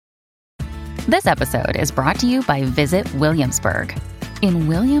This episode is brought to you by Visit Williamsburg. In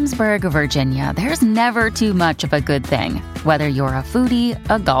Williamsburg, Virginia, there's never too much of a good thing. Whether you're a foodie,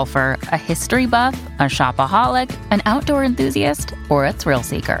 a golfer, a history buff, a shopaholic, an outdoor enthusiast, or a thrill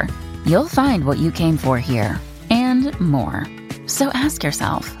seeker, you'll find what you came for here and more. So ask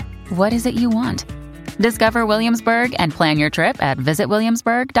yourself, what is it you want? Discover Williamsburg and plan your trip at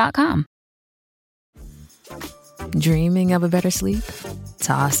visitwilliamsburg.com. Dreaming of a better sleep?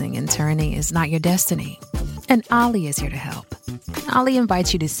 Tossing and turning is not your destiny. And Ollie is here to help. Ollie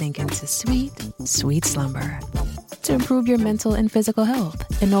invites you to sink into sweet, sweet slumber to improve your mental and physical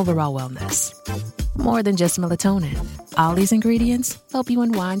health and overall wellness. More than just melatonin, Ollie's ingredients help you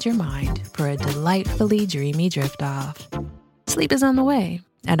unwind your mind for a delightfully dreamy drift off. Sleep is on the way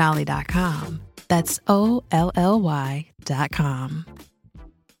at Ollie.com. That's OLLY.com.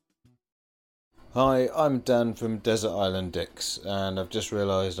 Hi, I'm Dan from Desert Island Hicks, and I've just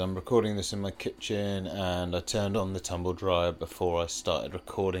realised I'm recording this in my kitchen and I turned on the tumble dryer before I started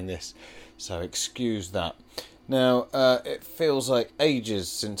recording this, so excuse that. Now, it feels like ages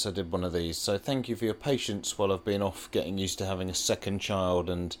since I did one of these, so thank you for your patience while I've been off getting used to having a second child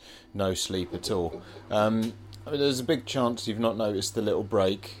and no sleep at all. I mean, there's a big chance you've not noticed the little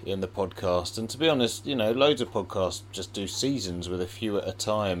break in the podcast, and to be honest, you know, loads of podcasts just do seasons with a few at a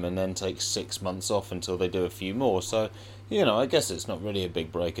time and then take 6 months off until they do a few more, so, you know, I guess it's not really a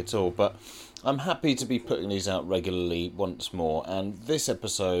big break at all, but I'm happy to be putting these out regularly once more, and this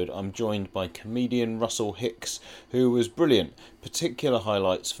episode I'm joined by comedian Russell Hicks, who was brilliant. Particular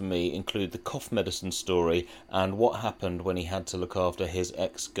highlights for me include the cough medicine story and what happened when he had to look after his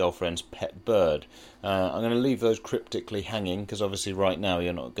ex-girlfriend's pet bird. I'm going to leave those cryptically hanging, because obviously right now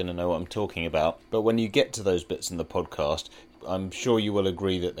you're not going to know what I'm talking about, but when you get to those bits in the podcast, I'm sure you will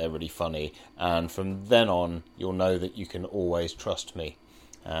agree that they're really funny, and from then on you'll know that you can always trust me.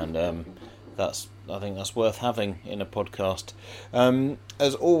 And I think that's worth having in a podcast.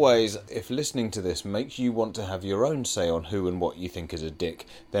 As always, if listening to this makes you want to have your own say on who and what you think is a dick,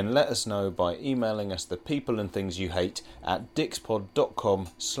 then let us know by emailing us the people and things you hate at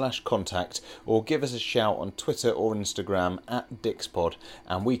dickspod.com/contact, or give us a shout on Twitter or Instagram at dickspod,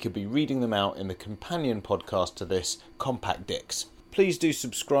 and we could be reading them out in the companion podcast to this, Compact Dicks. Please do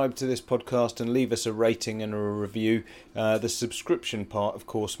subscribe to this podcast and leave us a rating and a review. The subscription part, of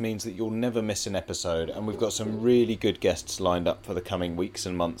course, means that you'll never miss an episode, and we've got some really good guests lined up for the coming weeks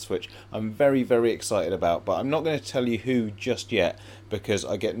and months, which I'm very, very excited about, but I'm not going to tell you who just yet because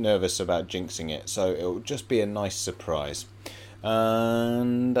I get nervous about jinxing it, so it'll just be a nice surprise.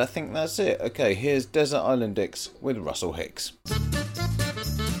 And I think that's it. Okay, here's Desert Island Dicks with Russell Hicks.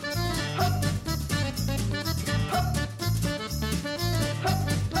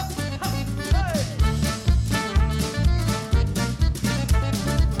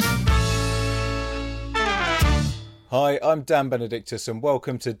 Hi, I'm Dan Benedictus and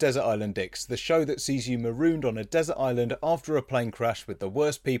welcome to Desert Island Dicks, the show that sees you marooned on a desert island after a plane crash with the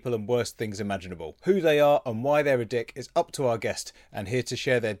worst people and worst things imaginable. Who they are and why they're a dick is up to our guest, and here to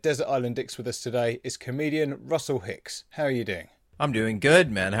share their Desert Island Dicks with us today is comedian Russell Hicks. How are you doing? I'm doing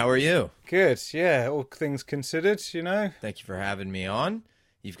good, man. How are you? Good, yeah, all things considered, you know. Thank you for having me on.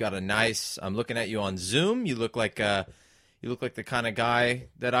 You've got a nice, I'm looking at you on Zoom. You look like the kind of guy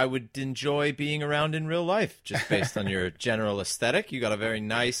that I would enjoy being around in real life, just based on your general aesthetic. You got a very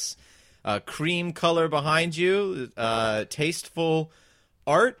nice cream color behind you, tasteful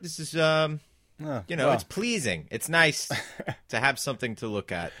art. This is, it's pleasing. It's nice to have something to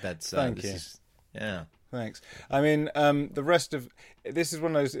look at. That's Thank you. Yeah. Thanks. I mean, the rest of this is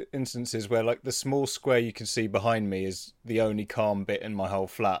one of those instances where, like, the small square you can see behind me is the only calm bit in my whole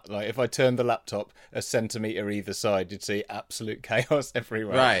flat. Like, if I turned the laptop a centimetre either side, you'd see absolute chaos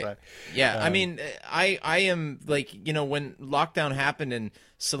everywhere. Right. So, yeah. I mean, I am, like, you know, when lockdown happened and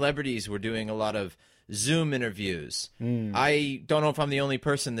celebrities were doing a lot of Zoom interviews, I don't know if I'm the only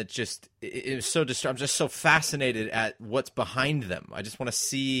person that just is so I'm just so fascinated at what's behind them. I just want to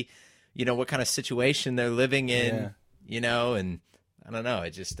see, you know, what kind of situation they're living in, you know, and I don't know.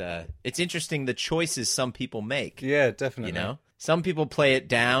 It just, it's interesting the choices some people make. Yeah, definitely. You know, some people play it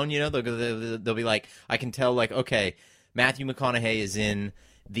down, you know, they'll be like, I can tell, like, okay, Matthew McConaughey is in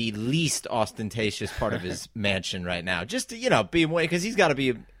the least ostentatious part of his mansion right now, just to, you know, be away, because he's got to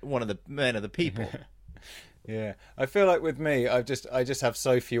be one of the men of the people. Yeah. I feel like with me, I just have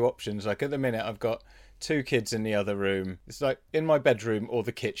so few options. Like, at the minute, I've got 2 kids in the other room. It's like in my bedroom or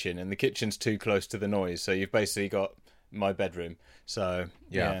the kitchen, and the kitchen's too close to the noise, so you've basically got my bedroom. So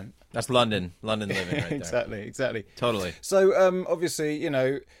yeah, That's London living right there. Exactly. Totally. So, obviously,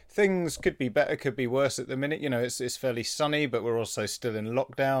 things could be better, could be worse at the minute. It's fairly sunny, but we're also still in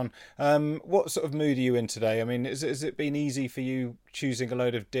lockdown. What sort of mood are you in today? I mean, has it been easy for you choosing a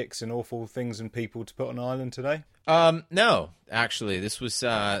load of dicks and awful things and people to put on Ireland today? No, actually, this was,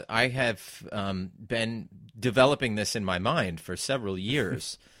 I have been developing this in my mind for several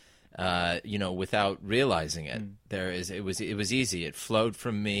years. Without realizing it. It was easy. It flowed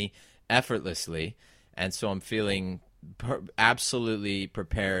from me effortlessly, and so I'm feeling absolutely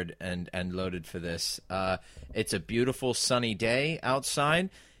prepared and loaded for this. It's a beautiful sunny day outside,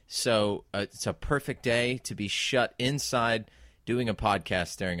 so it's a perfect day to be shut inside doing a podcast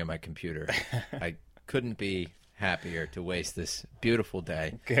staring at my computer. I couldn't be happier to waste this beautiful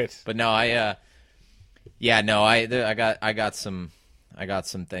day. Good. But no, I got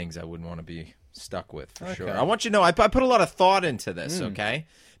some things I wouldn't want to be stuck with, for sure. I want you to know, I put a lot of thought into this, okay?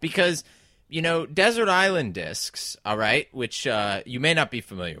 Because, Desert Island Discs, all right, which you may not be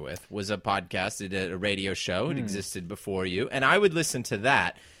familiar with, was a podcast, a radio show. It existed before you, and I would listen to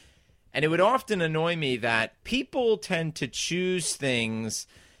that. And it would often annoy me that people tend to choose things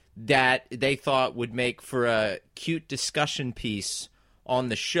that they thought would make for a cute discussion piece on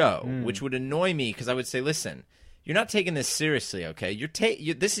the show, which would annoy me because I would say, listen, you're not taking this seriously, okay?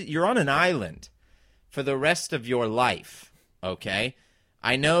 You're on an island for the rest of your life, okay?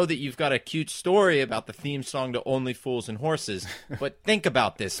 I know that you've got a cute story about the theme song to Only Fools and Horses, but think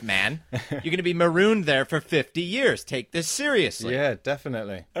about this, man. You're going to be marooned there for 50 years. Take this seriously. Yeah,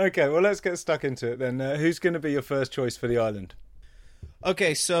 definitely. Okay, well, let's get stuck into it then. Who's going to be your first choice for the island?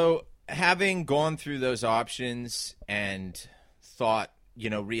 Okay, so having gone through those options and thought,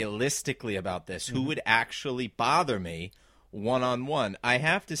 realistically about this, who would actually bother me one-on-one, I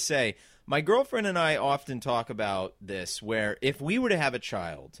have to say, my girlfriend and I often talk about this, where if we were to have a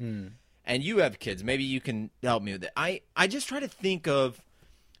child, and you have kids, maybe you can help me with it. I just try to think of,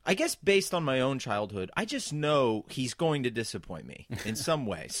 I guess based on my own childhood, I just know he's going to disappoint me in some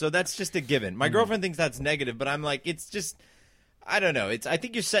way. So that's just a given. My girlfriend thinks that's negative, but I'm like, it's just, I don't know. I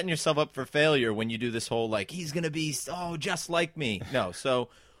think you're setting yourself up for failure when you do this whole, like, he's going to be, just like me. No, so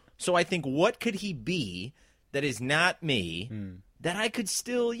I think, what could he be that is not me that I could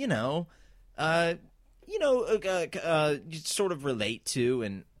still, sort of relate to?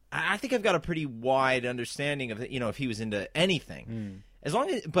 And I think I've got a pretty wide understanding of, if he was into anything. As long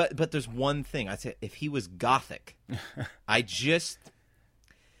as, but there's one thing. I'd say if he was gothic, I just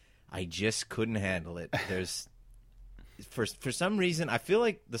couldn't handle it. For some reason, I feel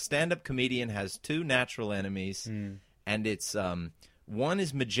like the stand-up comedian has two natural enemies, and it's one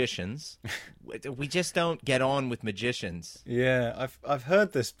is magicians. We just don't get on with magicians. Yeah, I've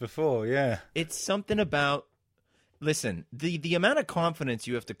heard this before. Yeah, it's something about. Listen, the amount of confidence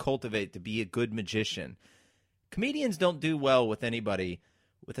you have to cultivate to be a good magician. Comedians don't do well with anybody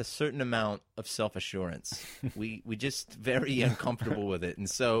with a certain amount of self-assurance. We just very uncomfortable with it, and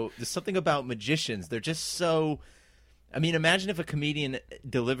so there's something about magicians. They're just so. I mean, imagine if a comedian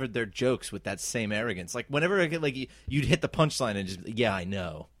delivered their jokes with that same arrogance. Like, whenever I get, you'd hit the punchline and just, yeah, I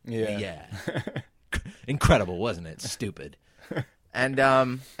know. Yeah. Incredible, wasn't it? Stupid. And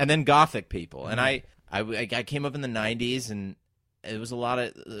then gothic people. And I came up in the 90s, and it was a lot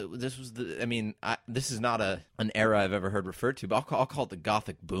of, this is not an era I've ever heard referred to, but I'll call it the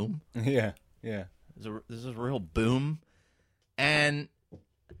gothic boom. Yeah. This is a real boom. And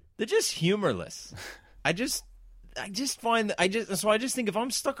they're just humorless. I just think if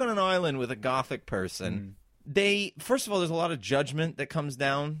I'm stuck on an island with a gothic person, first of all, there's a lot of judgment that comes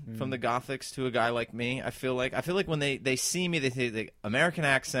down from the gothics to a guy like me. I feel like when they see me, they say the American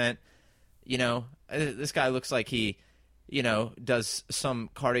accent, this guy looks like he, does some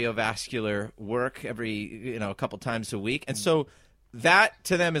cardiovascular work every, a couple times a week. And so that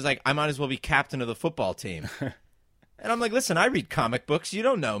to them is like, I might as well be captain of the football team. And I'm like, listen, I read comic books. You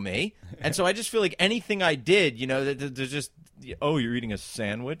don't know me. And so I just feel like anything I did, there's just, you're eating a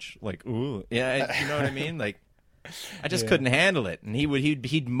sandwich? Like, ooh. Yeah, you know what I mean? Like, I just couldn't handle it. And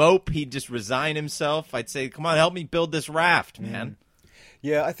he'd mope. He'd just resign himself. I'd say, come on, help me build this raft, man.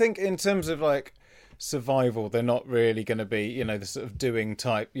 Yeah, I think in terms of, like, survival, they're not really going to be, the sort of doing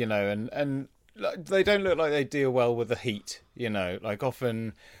type, and they don't look like they deal well with the heat, like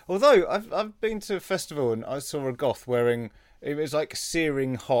often. Although I've been to a festival and I saw a goth wearing, it was like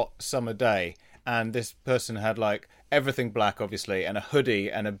searing hot summer day, and this person had like everything black, obviously, and a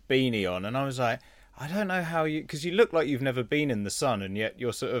hoodie and a beanie on, and I was like, I don't know how because you look like you've never been in the sun, and yet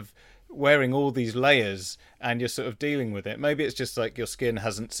you're sort of wearing all these layers and you're sort of dealing with it. Maybe it's just like your skin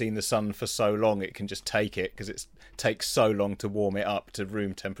hasn't seen the sun for so long, it can just take it because it takes so long to warm it up to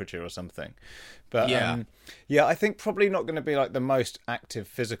room temperature or something. But yeah, I think probably not going to be like the most active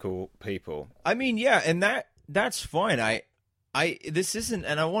physical people. I mean, yeah, and that's fine. This isn't,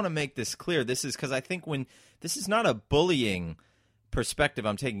 and I want to make this clear. This is because I think this is not a bullying perspective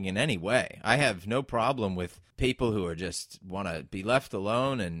I'm taking in any way. I have no problem with people who are just want to be left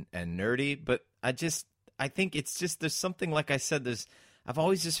alone and nerdy, but I think it's just, there's something, like I said, I've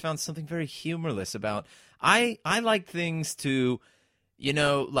always just found something very humorless about, I like things to,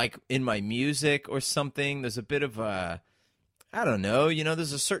 like in my music or something, there's a bit of a, I don't know,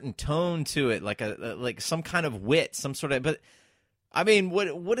 there's a certain tone to it, like some kind of wit, some sort of, but I mean,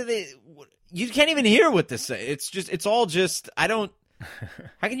 what do they, you can't even hear what they say. It's all just, I don't,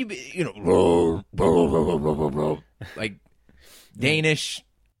 how can you be, like Danish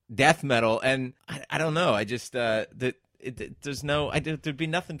death metal? And I don't know. I just, there'd be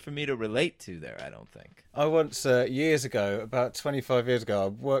nothing for me to relate to there, I don't think. I once, years ago, about 25 years ago, I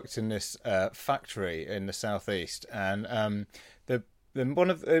worked in this factory in the southeast, and it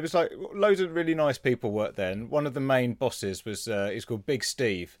was like loads of really nice people worked there, and one of the main bosses was he's called Big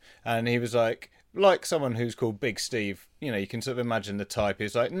Steve, and he was like someone who's called Big Steve, you can sort of imagine the type.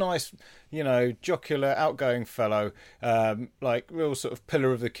 He's like nice, jocular, outgoing fellow, like real sort of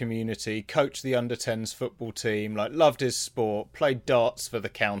pillar of the community, coached the under-10s football team, like loved his sport, played darts for the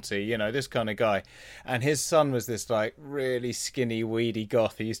county, this kind of guy. And his son was this like really skinny, weedy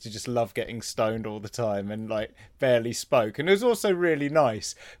goth. He used to just love getting stoned all the time and like barely spoke. And it was also really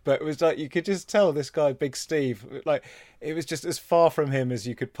nice, but it was like you could just tell this guy, Big Steve, like it was just as far from him as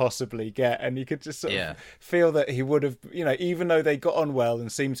you could possibly get, and you could just sort of feel that he would have, even though they got on well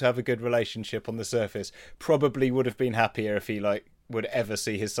and seemed to have a good relationship on the surface, probably would have been happier if he like would ever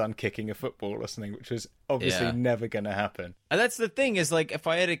see his son kicking a football or something, which was obviously never going to happen. And that's the thing, is like if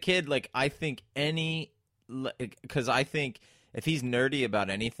I had a kid, like I think because I think if he's nerdy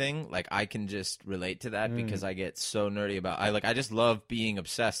about anything, like I can just relate to that because I get so nerdy about, I just love being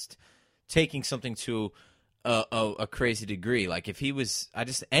obsessed, taking something to a crazy degree. Like if he was, but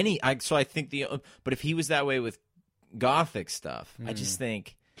if he was that way with gothic stuff, I just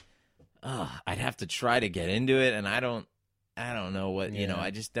think, I'd have to try to get into it, and I don't know what, I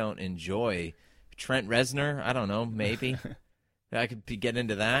just don't enjoy Trent Reznor. I don't know, maybe I could get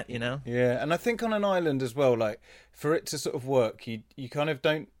into that, Yeah, and I think on an island as well, like for it to sort of work, you kind of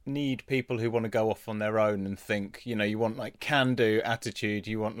don't need people who want to go off on their own and think, you want like can-do attitude,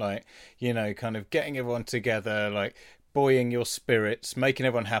 you want like, kind of getting everyone together, like buoying your spirits, making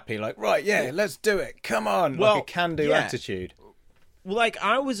everyone happy, like, right, yeah, let's do it, come on, like a can-do attitude. Well, like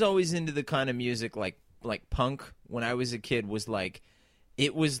I was always into the kind of music like punk when I was a kid, was like,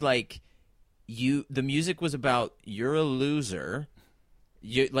 it was like the music was about, you're a loser.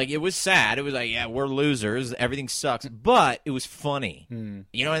 Like it was sad. It was like, yeah, we're losers. Everything sucks. But it was funny. And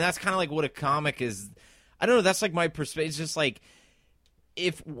that's kind of like what a comic is. I don't know. That's like my perspective. It's just like,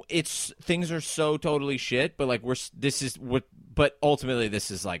 if it's, things are so totally shit, but like but ultimately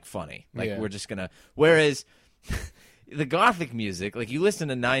this is like funny. Like we're just gonna, whereas the gothic music, like you listen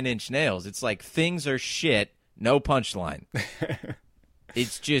to 9 Inch Nails, it's like things are shit, no punchline.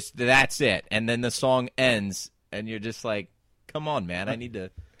 It's just, that's it. And then the song ends, and you're just like, come on, man, I need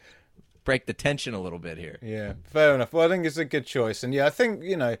to break the tension a little bit here. Yeah, fair enough. Well, I think it's a good choice. And yeah, I think,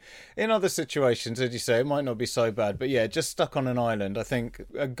 in other situations, as you say, it might not be so bad. But yeah, just stuck on an island, I think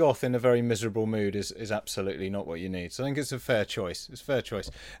a goth in a very miserable mood is absolutely not what you need. So I think it's a fair choice. It's a fair choice.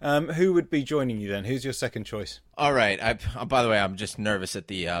 Who would be joining you then? Who's your second choice? All right. By the way, I'm just nervous at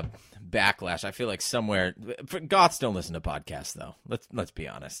the backlash. I feel like somewhere, goths don't listen to podcasts though. Let's be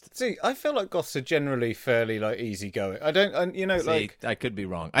honest. See, I feel like goths are generally fairly like easygoing. I don't, like I could be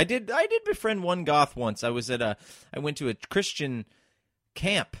wrong. I did befriend one goth once. I went to a Christian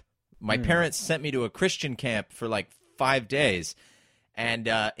camp. My parents sent me to a Christian camp for like 5 days. And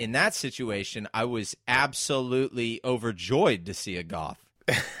in that situation, I was absolutely overjoyed to see a goth.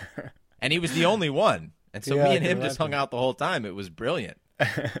 And he was the only one. And so me and him just hung out the whole time. It was brilliant.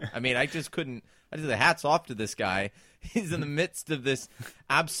 I mean, I just the hats off to this guy. He's in the midst of this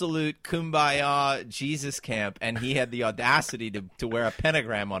absolute kumbaya Jesus camp, and he had the audacity to wear a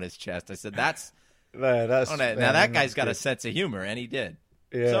pentagram on his chest. I said, now that guy's got a sense of humor, and he did.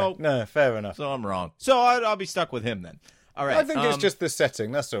 Yeah, so, no, fair enough. So I'm wrong. So I'll be stuck with him then. All right. I think it's just the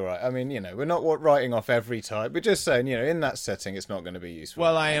setting. That's all right. I mean, we're not writing off every type. We're just saying, in that setting, it's not going to be useful.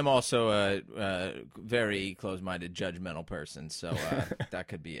 Well, I am also a very close-minded, judgmental person, so that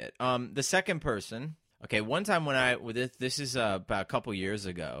could be it. The second person. Okay, one time when this is about a couple years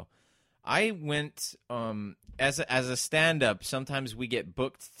ago, I went as a stand-up. Sometimes we get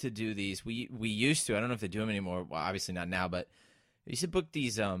booked to do these. We used to. I don't know if they do them anymore. Well, obviously not now, but we used to book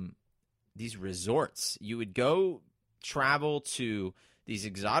these resorts. You would go travel to these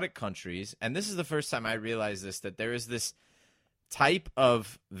exotic countries, and this is the first time I realized this, that there is this type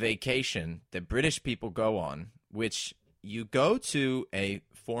of vacation that British people go on, which you go to a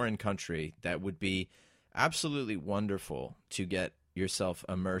foreign country that would be absolutely wonderful to get yourself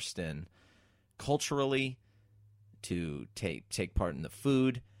immersed in culturally, to take part in the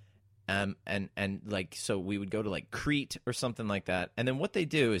food, and like, so we would go to like Crete or something like that, and then what they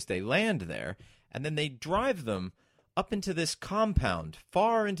do is they land there, and then they drive them up into this compound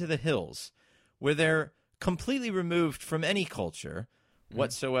far into the hills where they're completely removed from any culture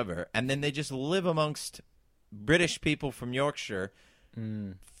whatsoever, and then they just live amongst British people from Yorkshire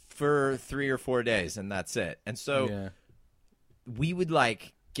for 3 or 4 days, and that's it. And so we would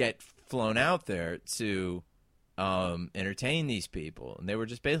like get flown out there to entertain these people, and they were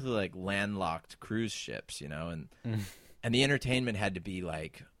just basically like landlocked cruise ships, you know, and the entertainment had to be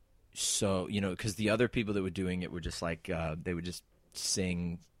like, so, you know, because the other people that were doing it were just like they would just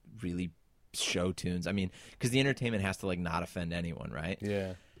sing really show tunes. I mean, because the entertainment has to like not offend anyone, right?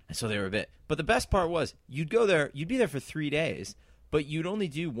 Yeah. And so they were a bit. But the best part was you'd go there, you'd be there for 3 days, but you'd only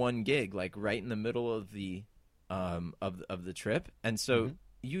do one gig, like right in the middle of the trip, and so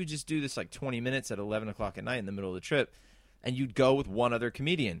you would just do this like 20 minutes at 11 o'clock at night in the middle of the trip, and you'd go with one other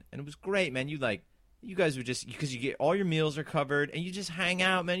comedian, and it was great, man. You guys would just, because you get all your meals are covered, and you just hang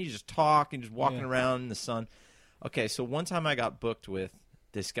out, man. You just talk and just walking around in the sun. Okay, so one time I got booked with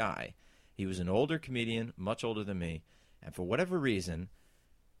this guy. He was an older comedian, much older than me, and for whatever reason,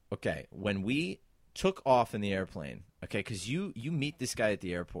 okay, when we took off in the airplane, okay, because you meet this guy at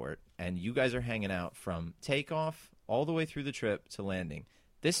the airport, and you guys are hanging out from takeoff all the way through the trip to landing.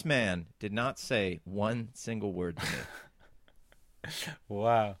 This man did not say one single word to me.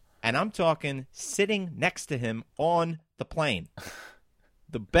 Wow. And I'm talking sitting next to him on the plane.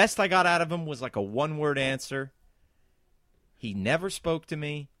 The best I got out of him was like a one-word answer. He never spoke to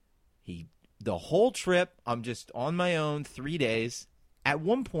me. The whole trip, I'm just on my own, 3 days. At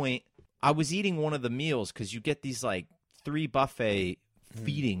one point, I was eating one of the meals, because you get these like 3 buffet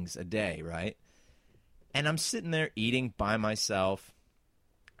feedings a day, right? And I'm sitting there eating by myself.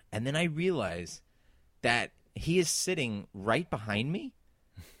 And then I realize that he is sitting right behind me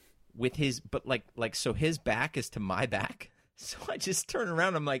with his, but like so his back is to my back. So I just turn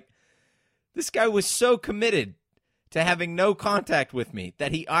around. I'm like, this guy was so committed to having no contact with me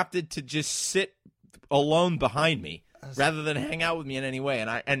that he opted to just sit alone behind me rather than hang out with me in any way.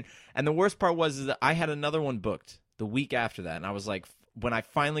 And the worst part was is that I had another one booked the week after that, and I was like, when I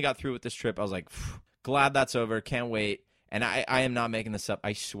finally got through with this trip, I was like, glad that's over, can't wait. And I am not making this up.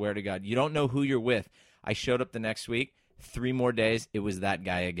 I swear to God, you don't know who you're with. I showed up the next week, 3 more days, it was that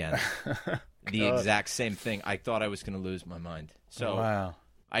guy again. The exact same thing. I thought I was going to lose my mind. So wow.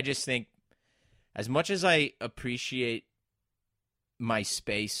 I just think, as much as I appreciate my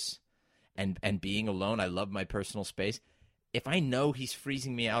space and being alone, I love my personal space. If I know he's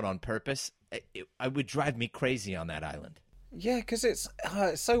freezing me out on purpose, it would drive me crazy on that island. Yeah, because it's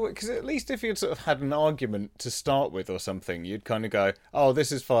so. Because at least if you'd sort of had an argument to start with or something, you'd kind of go, "Oh,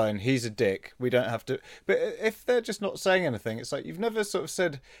 this is fine. He's a dick. We don't have to." But if they're just not saying anything, it's like you've never sort of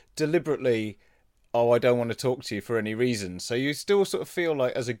said deliberately, "Oh, I don't want to talk to you for any reason." So you still sort of feel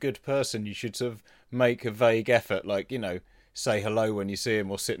like, as a good person, you should sort of make a vague effort, like, you know, say hello when you see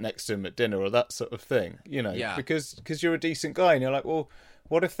him or sit next to him at dinner or that sort of thing. You know, because you're a decent guy, and you're like, well,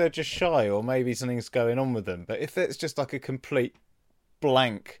 what if they're just shy or maybe something's going on with them? But if it's just like a complete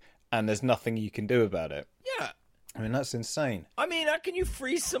blank and there's nothing you can do about it. Yeah. I mean, that's insane. I mean, how can you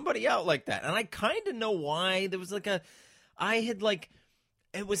freeze somebody out like that? And I kind of know why. There was like I had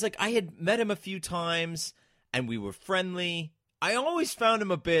met him a few times and we were friendly. I always found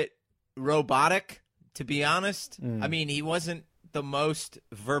him a bit robotic, to be honest. I mean, he wasn't the most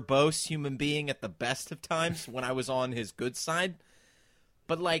verbose human being at the best of times when I was on his good side.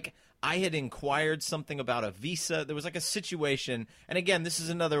 But, like, I had inquired something about a visa. There was, like, a situation. And, again, this is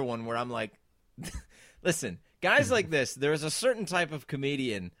another one where I'm like, listen, guys like this, there's a certain type of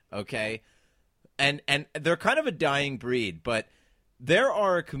comedian, okay? And they're kind of a dying breed. But there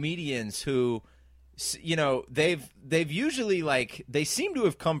are comedians who, you know, they've usually, like, they seem to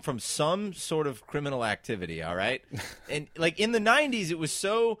have come from some sort of criminal activity, all right? And, like, in the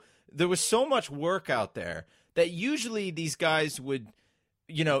 90s, there was so much work out there that usually these guys would,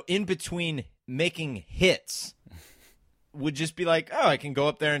 you know, in between making hits, would just be like, oh, I can go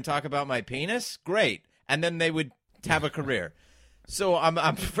up there and talk about my penis? Great. And then they would have a career. So I'm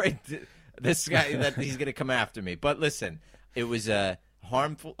afraid This guy, that he's going to come after me. But listen, it was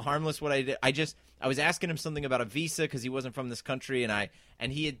harmless what I did. I was asking him something about a visa because he wasn't from this country,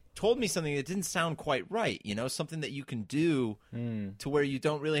 and he had told me something that didn't sound quite right. You know, something that you can do to where you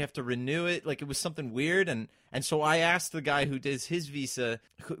don't really have to renew it. Like, it was something weird, and so I asked the guy who does his visa,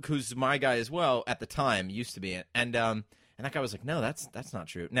 who's my guy as well at the time, used to be, and that guy was like, no, that's not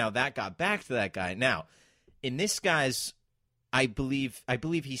true. Now that got back to that guy. Now, in this guy's, I believe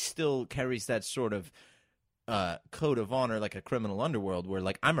he still carries that sort of code of honor, like a criminal underworld, where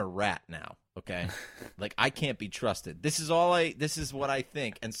like I'm a rat now. Okay, like I can't be trusted. This is what I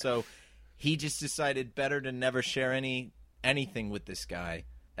think, and so he just decided better to never share anything with this guy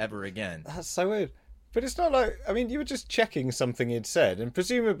ever again. That's so weird. But it's not like, I mean, you were just checking something he'd said, and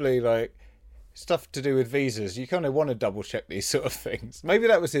presumably like stuff to do with visas, you kind of want to double check these sort of things. Maybe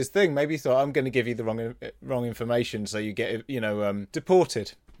that was his thing. Maybe he thought, I'm going to give you the wrong information, so you get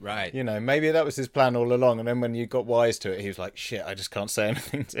deported. Right. You know, maybe that was his plan all along, and then when you got wise to it, he was like, shit, I just can't say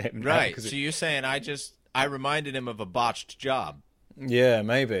anything to him. Right. So you're saying I reminded him of a botched job. Yeah,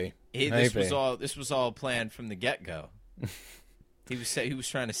 maybe. This was all planned from the get-go. He was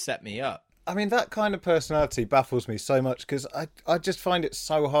trying to set me up. I mean, that kind of personality baffles me so much, because I just find it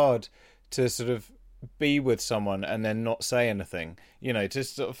so hard to sort of be with someone and then not say anything, you know, to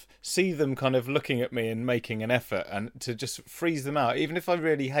sort of see them kind of looking at me and making an effort, and to just freeze them out. Even if I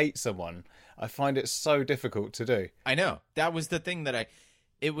really hate someone, I find it so difficult to do. I know. That was the thing that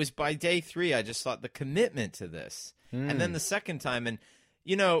it was by day 3, I just thought the commitment to this. And then the second time, and,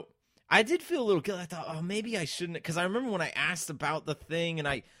 you know, I did feel a little guilty. I thought, oh, maybe I shouldn't, because I remember when I asked about the thing, and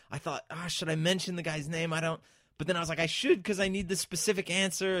I thought, should I mention the guy's name? But then I was like, I should, because I need the specific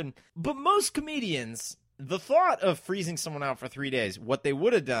answer. But most comedians, the thought of freezing someone out for 3 days, what they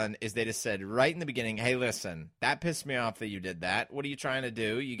would have done is they just said right in the beginning, hey, listen, that pissed me off that you did that. What are you trying to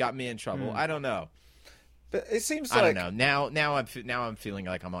do? You got me in trouble. I don't know. But it seems like... I don't know. Now I'm feeling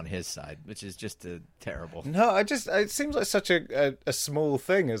like I'm on his side, which is just terrible. No, it seems like such a small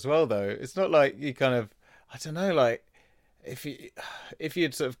thing as well, though. It's not like you kind of, I don't know, like... If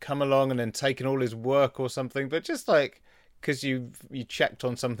you'd sort of come along and then taken all his work or something, but just like because you checked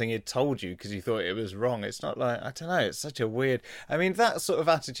on something he'd told you because you thought it was wrong. It's not like, I don't know, it's such a weird... I mean, that sort of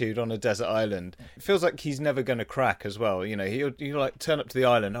attitude on a desert island, it feels like he's never going to crack as well. You know, he'll like turn up to the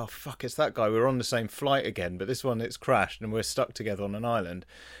island, oh fuck, it's that guy, we're on the same flight again, but this one it's crashed and we're stuck together on an island,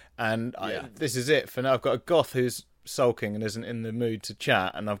 and this is it for now. I've got a goth who's sulking and isn't in the mood to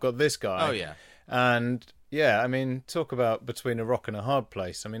chat, and I've got this guy. And yeah, I mean, talk about between a rock and a hard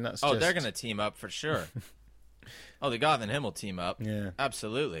place. I mean, that's they're going to team up for sure. The goth and him will team up. Yeah.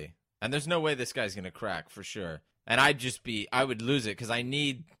 Absolutely. And there's no way this guy's going to crack for sure. And I would lose it because I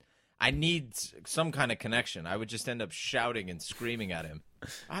need some kind of connection. I would just end up shouting and screaming at him.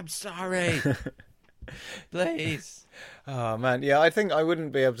 I'm sorry. Please. Oh, man. Yeah, I think I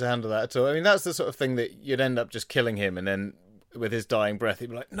wouldn't be able to handle that at all. I mean, that's the sort of thing that you'd end up just killing him, and then with his dying breath, he'd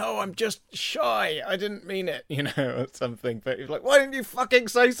be like, no, I'm just shy. I didn't mean it, you know, or something. But he's like, why didn't you fucking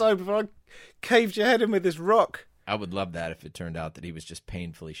say so before I caved your head in with this rock? I would love that if it turned out that he was just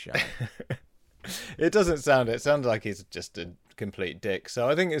painfully shy. It doesn't sound it. It sounds like he's just a complete dick. So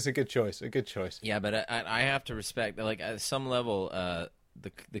I think it's a good choice. Yeah, but I have to respect, like, at some level,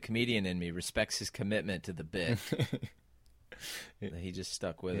 the comedian in me respects his commitment to the bit. He just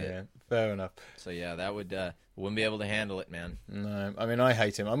stuck with it. Yeah, fair enough. So yeah, that wouldn't be able to handle it, man. No, I mean, I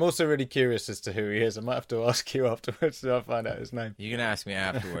hate him. I'm also really curious as to who he is. I might have to ask you afterwards to find out his name. You can ask me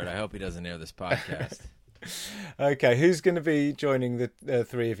afterward. I hope he doesn't hear this podcast. Okay, who's going to be joining the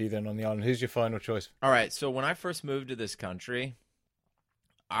three of you then on the island? Who's your final choice? All right, so when I first moved to this country,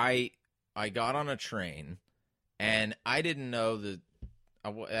 I got on a train, and I didn't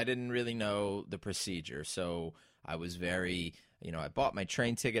really know the procedure, so I was very, I bought my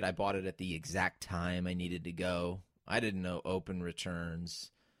train ticket. I bought it at the exact time I needed to go. I didn't know open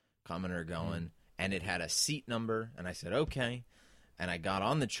returns, coming or going, and it had a seat number, and I said, okay, and I got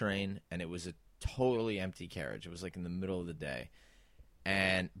on the train, and it was a totally empty carriage. It was like in the middle of the day,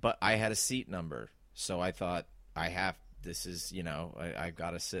 but I had a seat number, so I thought I've got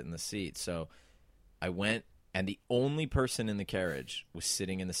to sit in the seat. So I went, and the only person in the carriage was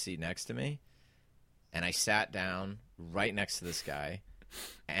sitting in the seat next to me, and I sat down right next to this guy,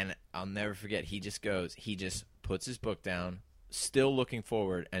 and I'll never forget, he just puts his book down, still looking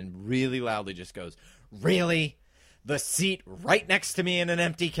forward, and really loudly just goes, "Really? The seat right next to me in an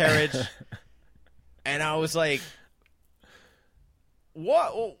empty carriage?" And I was like,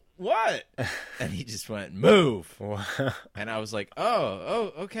 what? And he just went, "Move." And I was like,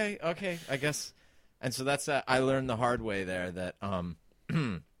 oh, okay, I guess. And so that's I learned the hard way there that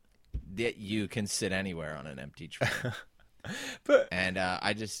that you can sit anywhere on an empty train. But And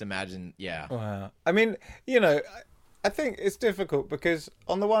I just imagine, yeah. wow. I mean, I think it's difficult because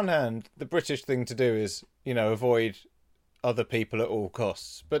on the one hand, the British thing to do is, avoid other people at all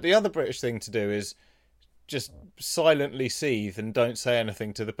costs. But the other British thing to do is just silently seethe and don't say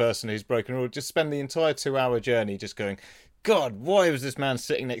anything to the person who's broken a rule. Just spend the entire 2-hour journey just going, God, why was this man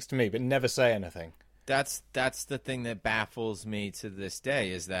sitting next to me? But never say anything. That's the thing that baffles me to this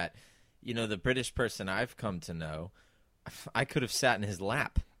day is that, the British person I've come to know, I could have sat in his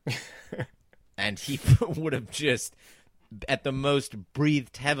lap. And he would have just, at the most,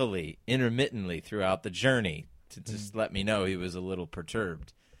 breathed heavily, intermittently throughout the journey to just let me know he was a little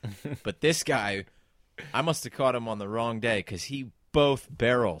perturbed. But this guy, I must have caught him on the wrong day because he both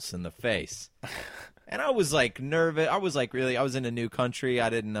barrels in the face. And I was like nervous. I was like, really, I was in a new country. I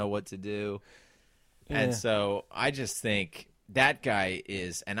didn't know what to do. Yeah. And so I just think that guy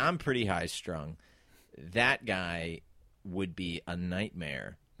is, and I'm pretty high strung, that guy would be a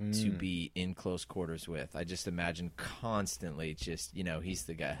nightmare to be in close quarters with. I just imagine constantly just, he's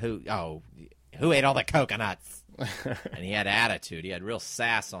the guy who ate all the coconuts? And he had attitude. He had real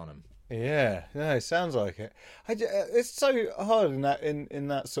sass on him. Yeah, no, it sounds like it. It's so hard in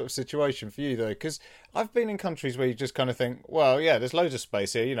that sort of situation for you, though, because I've been in countries where you just kind of think, well, yeah, there's loads of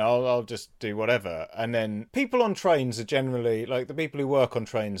space here, I'll just do whatever. And then people on trains are generally, like the people who work on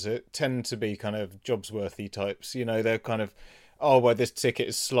trains tend to be kind of jobs-worthy types. They're kind of, oh, well, this ticket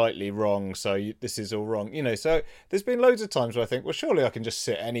is slightly wrong, so this is all wrong. So there's been loads of times where I think, well, surely I can just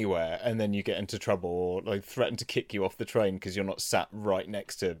sit anywhere, and then you get into trouble or like threaten to kick you off the train because you're not sat right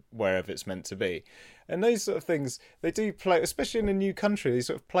next to wherever it's meant to be. And those sort of things, they do play, especially in a new country, they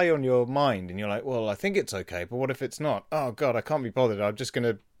sort of play on your mind, and you're like, well, I think it's okay, but what if it's not? Oh, God, I can't be bothered. I'm just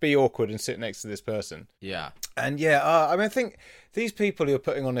going to be awkward and sit next to this person. Yeah. And I think these people you're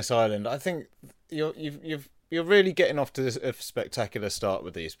putting on this island, I think you're really getting off to a spectacular start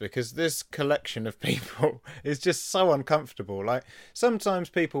with these, because this collection of people is just so uncomfortable. Like, sometimes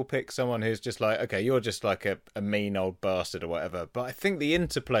people pick someone who's just like, okay, you're just like a mean old bastard or whatever. But I think the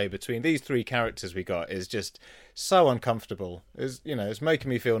interplay between these three characters we got is just so uncomfortable. It's making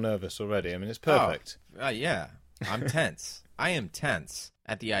me feel nervous already. I mean, it's perfect. Yeah. I'm tense. I am tense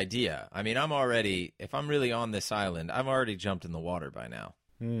at the idea. I mean, if I'm really on this island, I've already jumped in the water by now.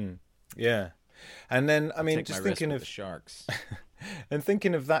 Yeah. And then, I mean, just thinking of the sharks, and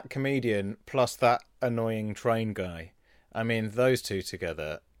thinking of that comedian plus that annoying train guy. I mean, those two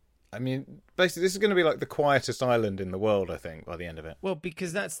together. I mean, basically, this is going to be like the quietest island in the world, I think, by the end of it. Well,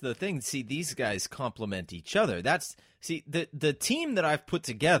 because that's the thing. See, these guys complement each other. The team that I've put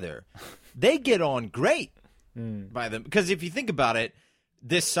together, they get on great by them. Because if you think about it,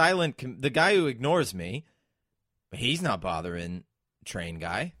 this the guy who ignores me, he's not bothering train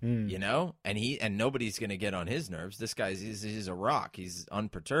guy, and nobody's gonna get on his nerves. This guy's he's a rock. He's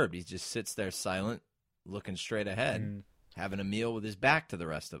unperturbed. He just sits there silent, looking straight ahead, having a meal with his back to the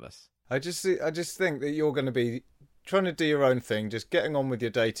rest of us. I just think that you're going to be trying to do your own thing, just getting on with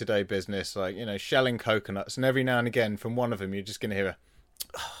your day-to-day business, like shelling coconuts, and every now and again from one of them you're just going to hear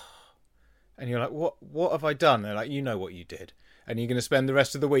and you're like, what have I done? They're like, you know what you did. And you're going to spend the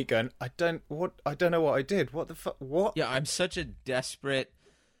rest of the week going, I don't know what I did. What the fuck? What? Yeah, I'm such a desperate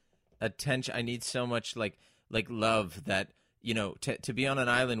attention. I need so much like love that, to be on an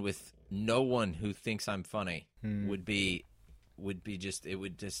island with no one who thinks I'm funny would just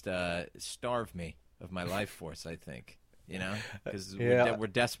starve me of my life force, I think, because we're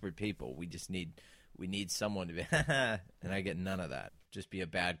desperate people. We need someone to be, and I get none of that. Just be a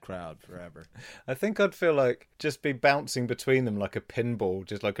bad crowd forever. I think I'd feel like just be bouncing between them like a pinball,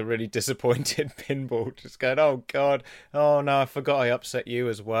 just like a really disappointed pinball, just going, oh God, oh no, I forgot I upset you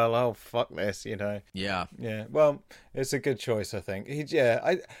as well. Oh, fuck this, Yeah. Yeah, well, it's a good choice, I think.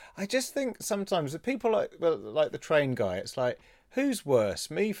 I just think sometimes the people like the train guy, it's like, who's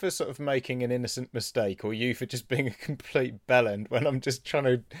worse, me for sort of making an innocent mistake, or you for just being a complete bellend when I'm just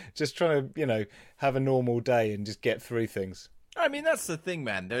trying to have a normal day and just get through things? I mean, that's the thing,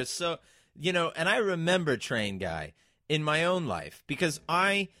 man. There's so, and I remember train guy in my own life because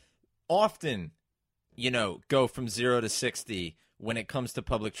I often, go from 0 to 60 when it comes to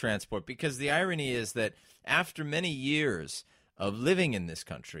public transport, because the irony is that after many years of living in this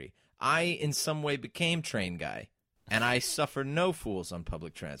country, I in some way became train guy, and I suffer no fools on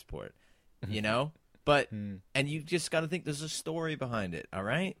public transport, But, and you just got to think there's a story behind it, all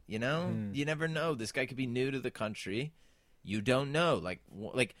right? You never know. This guy could be new to the country. You don't know,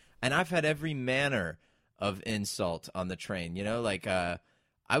 and I've had every manner of insult on the train. I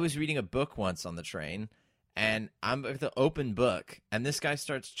was reading a book once on the train, And I'm at the open book, and this guy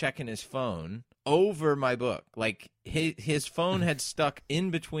starts checking his phone over my book. Like, his phone had stuck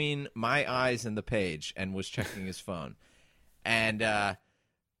in between my eyes and the page and was checking his phone. And, I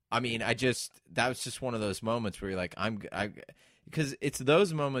mean, that was just one of those moments where you're like, because it's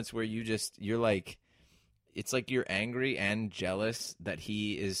those moments where you're like, it's like you're angry and jealous that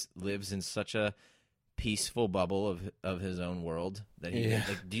he lives in such a peaceful bubble of his own world that he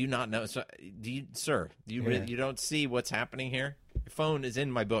like. Do you not know? So, you don't see what's happening here? Your phone is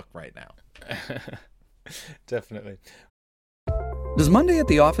in my book right now. Definitely. Does Monday at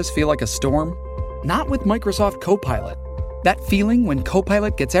the office feel like a storm? Not with Microsoft Copilot. That feeling when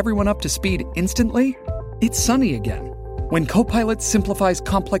Copilot gets everyone up to speed instantly? It's sunny again. When Copilot simplifies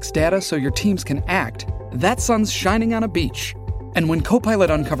complex data so your teams can act, that sun's shining on a beach. And when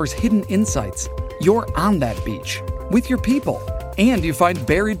Copilot uncovers hidden insights, you're on that beach with your people, and you find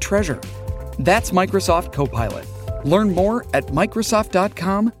buried treasure. That's Microsoft Copilot. Learn more at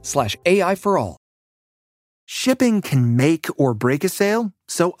Microsoft.com/AI for all. Shipping can make or break a sale,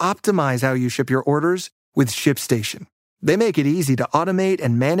 so optimize how you ship your orders with ShipStation. They make it easy to automate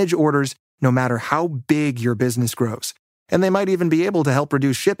and manage orders no matter how big your business grows. And they might even be able to help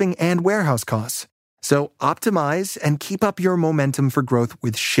reduce shipping and warehouse costs. So optimize and keep up your momentum for growth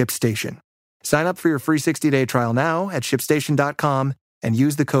with ShipStation. Sign up for your free 60-day trial now at ShipStation.com and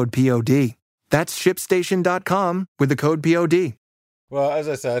use the code POD. That's ShipStation.com with the code POD. Well, as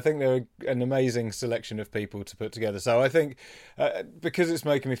I say, I think they're an amazing selection of people to put together. So I think because it's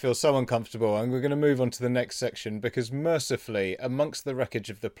making me feel so uncomfortable, and we're going to move on to the next section because mercifully, amongst the wreckage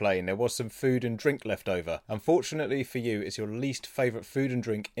of the plane, there was some food and drink left over. Unfortunately for you, it's your least favourite food and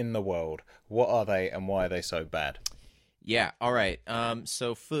drink in the world. What are they and why are they so bad? Yeah, all right.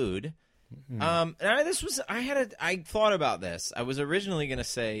 So food. I thought about this. I was originally going to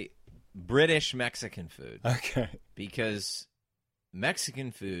say British Mexican food. Okay. Because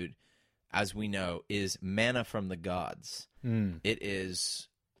Mexican food, as we know, is manna from the gods. It is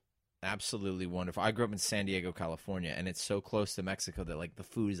absolutely wonderful. I grew up in San Diego, California, and it's so close to Mexico that like the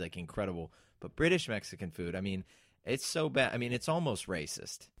food is like incredible. But British Mexican food, I mean, it's so bad. I mean, it's almost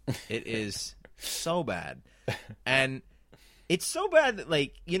racist. It is so bad. And it's so bad that,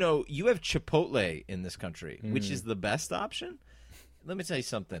 like, you know, you have Chipotle in this country, which is the best option. Let me tell you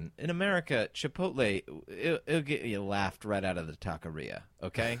something. In America, Chipotle, it'll get you laughed right out of the taqueria,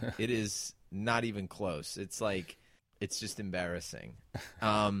 okay? It is not even close. It's like, it's just embarrassing.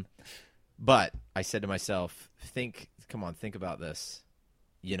 But I said to myself, think about this.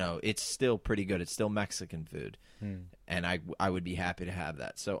 You know, it's still pretty good. It's still Mexican food. And I would be happy to have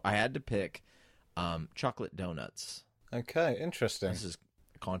that. So I had to pick chocolate donuts. Okay, interesting. This is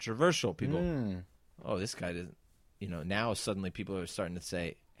controversial. People, oh, this guy doesn't. You know, now suddenly people are starting to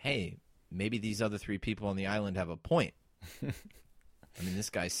say, hey, maybe these other three people on the island have a point. I mean, this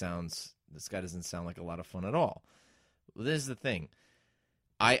guy doesn't sound like a lot of fun at all. Well, this is the thing.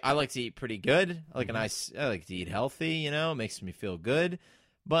 I like to eat pretty good. I like to eat healthy, you know, it makes me feel good.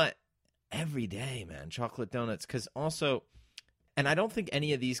 But every day, man, chocolate donuts. Because also, and I don't think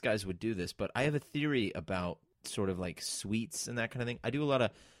any of these guys would do this, but I have a theory about sort of like sweets and that kind of thing. I do a lot of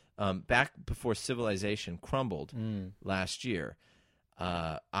back before civilization crumbled last year,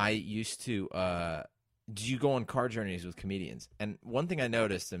 I used to do you go on car journeys with comedians? And one thing I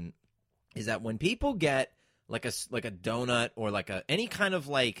noticed is that when people get like a donut or like any kind of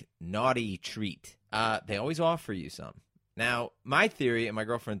like naughty treat, they always offer you some. Now, my theory, and my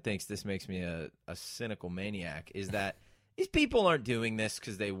girlfriend thinks this makes me a cynical maniac, is that these people aren't doing this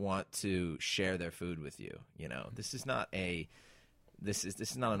because they want to share their food with you. You know, this is not an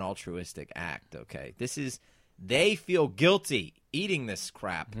altruistic act, okay? They feel guilty eating this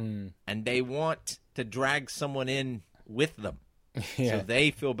crap, and they want to drag someone in with them, so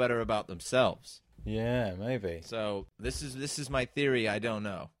they feel better about themselves. Yeah, maybe. So this is my theory. I don't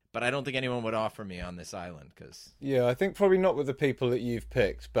know, but I don't think anyone would offer me on this island because. Yeah, I think probably not with the people that you've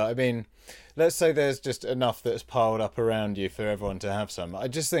picked, but I mean, let's say there's just enough that's piled up around you for everyone to have some. I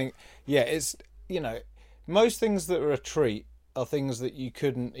just think, it's, you know, most things that are a treat are things that you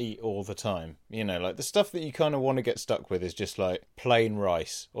couldn't eat all the time. You know, like the stuff that you kind of want to get stuck with is just like plain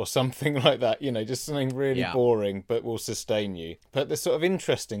rice or something like that, you know, just something really boring but will sustain you. But the sort of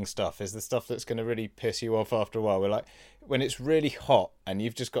interesting stuff is the stuff that's going to really piss you off after a while. We're like, when it's really hot and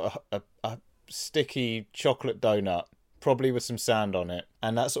you've just got a sticky chocolate donut, probably with some sand on it,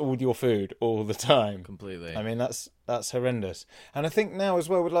 and that's all your food all the time. Completely. I mean, that's horrendous. And I think now as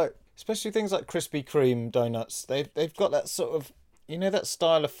well with like, especially things like Krispy Kreme donuts, they've got that sort of, you know that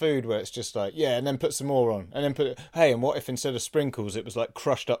style of food where it's just like, yeah, and then put some more on, and then hey, and what if instead of sprinkles it was like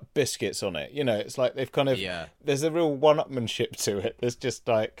crushed up biscuits on it? You know, it's like they've kind of, there's a real one-upmanship to it. There's just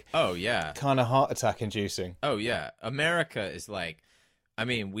like, oh yeah, kind of heart attack inducing. Oh yeah, America is like, I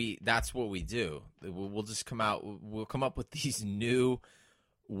mean, that's what we do. We'll just come up with these new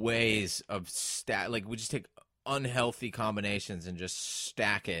ways of like we just take unhealthy combinations and just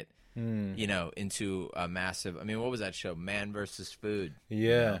stack it, you know, into a massive. I mean, what was that show, Man versus Food?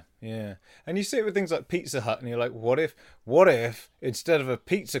 Yeah, yeah. And you see it with things like Pizza Hut, and you're like, what if instead of a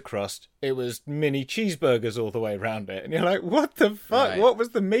pizza crust, it was mini cheeseburgers all the way around it? And you're like, what the fuck? Right. What was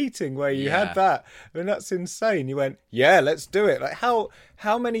the meeting where you had that? I mean, that's insane. You went, yeah, let's do it. Like,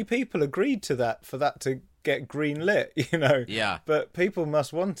 how many people agreed to that for that to get green lit? You know? Yeah. But people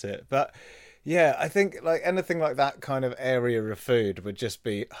must want it. But yeah, I think like anything like that kind of area of food would just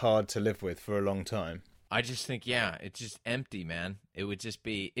be hard to live with for a long time. I just think, yeah, it's just empty, man. It would just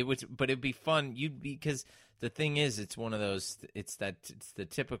be, but it'd be fun. Because the thing is, it's one of those, it's the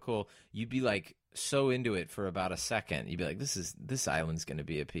typical, you'd be like so into it for about a second. You'd be like, this island's going to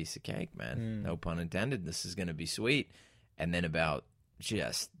be a piece of cake, man. No pun intended. This is going to be sweet. And then about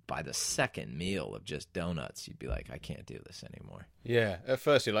just by the second meal of just donuts, you'd be like, I can't do this anymore. Yeah, at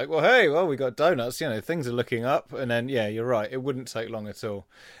first you're like, well, we got donuts, you know, things are looking up. And then, yeah, you're right, it wouldn't take long at all.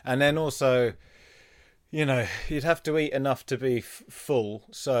 And then also, you know, you'd have to eat enough to be full,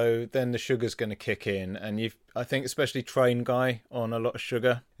 so then the sugar's going to kick in, and I think especially Train Guy on a lot of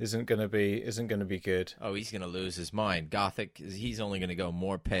sugar isn't going to be good. Oh, he's going to lose his mind. Gothic, he's only going to go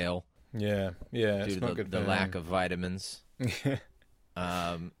more pale. Yeah, due it's to not good for the him. lack of vitamins.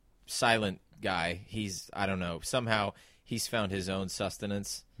 Silent Guy, I don't know, somehow he's found his own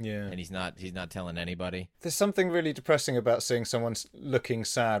sustenance. Yeah. And he's not telling anybody. There's something really depressing about seeing someone looking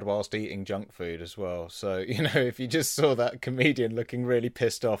sad whilst eating junk food as well. So, you know, if you just saw that comedian looking really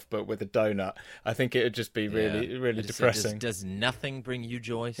pissed off but with a donut, I think it would just be really depressing. Does nothing bring you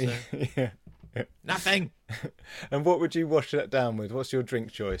joy, sir? Yeah. Nothing. And what would you wash that down with? What's your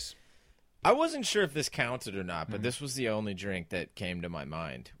drink choice? I wasn't sure if this counted or not, but this was the only drink that came to my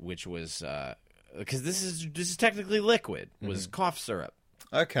mind, which was because this is technically liquid, was cough syrup.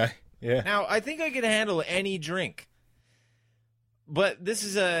 Okay, yeah. Now I think I could handle any drink, but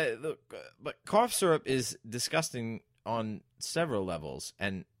but cough syrup is disgusting on several levels.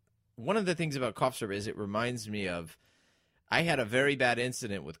 And one of the things about cough syrup is it reminds me of, I had a very bad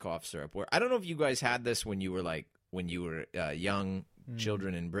incident with cough syrup where, I don't know if you guys had this when you were young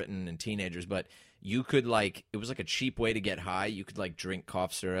children in Britain and teenagers, but you could it was like a cheap way to get high. You could drink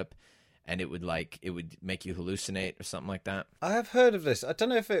cough syrup, and it would make you hallucinate or something like that. I have heard of this. I don't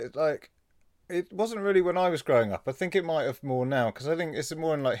know if it wasn't really when I was growing up. I think it might have more now, because I think it's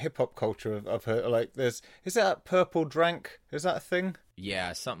more in hip hop culture. I've heard is that purple drank? Is that a thing?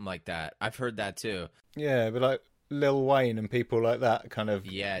 Yeah, something like that. I've heard that too. Yeah, but Lil Wayne and people like that kind of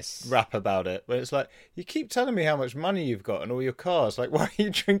rap about it. But it's like, you keep telling me how much money you've got and all your cars. Like, why are you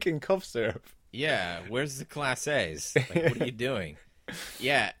drinking cough syrup? Yeah, where's the Class A's? What are you doing?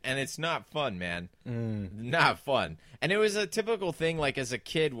 Yeah, and it's not fun, man. Not fun. And it was a typical thing, as a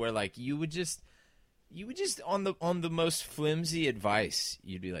kid, where you would just on the most flimsy advice,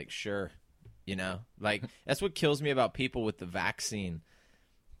 you'd be like, sure, you know, that's what kills me about people with the vaccine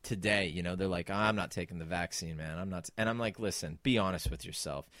today. You know, they're like, I'm not taking the vaccine, man. I'm not. And I'm like, listen, be honest with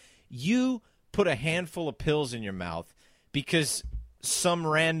yourself. You put a handful of pills in your mouth because some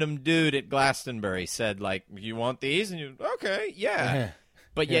random dude at Glastonbury said, you want these? And you, okay, yeah.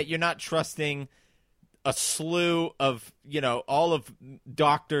 But yet you're not trusting a slew of, all of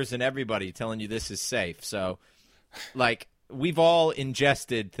doctors and everybody telling you this is safe. So, we've all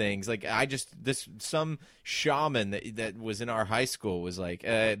ingested things. Some shaman that was in our high school was like,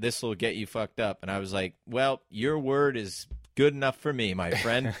 this will get you fucked up. And I was like, well, your word is good enough for me, my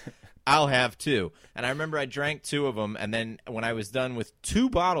friend. I'll have 2. And I remember I drank 2 of them, and then when I was done with 2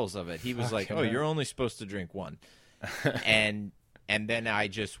 bottles of it, he was like, oh, you're only supposed to drink 1. and then I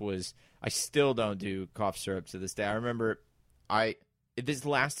still don't do cough syrup to this day. I remember this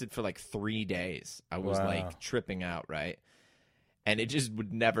lasted for 3 days. I was tripping out, right? And it just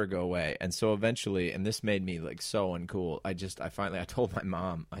would never go away. And so eventually, and this made me so uncool, I told my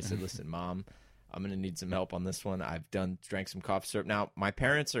mom, I said, listen, Mom, I'm going to need some help on this one. I've drank some cough syrup. Now, my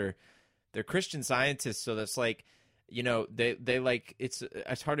parents they're Christian scientists, so that's they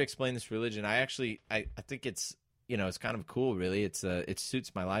it's hard to explain this religion. I think it's, it's kind of cool, really. It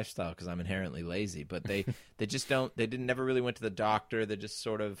suits my lifestyle because I'm inherently lazy, but they never really went to the doctor. They just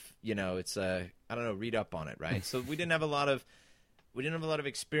sort of, it's I don't know, read up on it, right? So we didn't have a lot of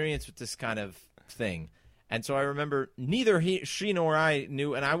experience with this kind of thing. And so I remember neither she nor I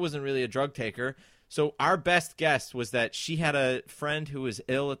knew, and I wasn't really a drug taker. So our best guess was that she had a friend who was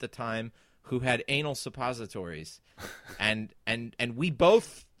ill at the time who had anal suppositories, and we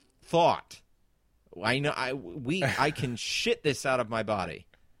both thought, I can shit this out of my body.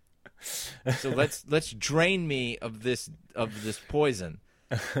 So let's drain me of this poison.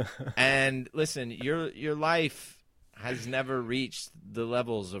 And listen, your life has never reached the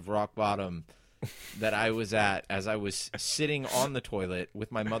levels of rock bottom that I was at as I was sitting on the toilet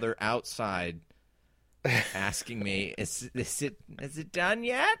with my mother outside asking me, is it done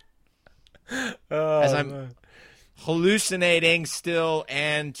yet? As I'm hallucinating still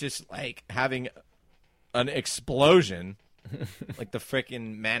and just like having an explosion like the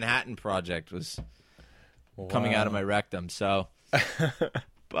frickin' Manhattan Project was coming out of my rectum. So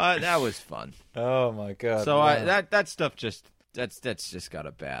but that was fun. Oh my god. So wow. that stuff that's just got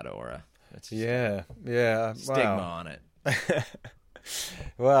a bad aura. Yeah. Stigma on it.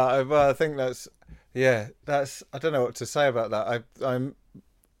 Well, I think that's I don't know what to say about that.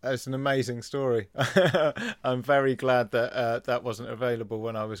 It's an amazing story. I'm very glad that that wasn't available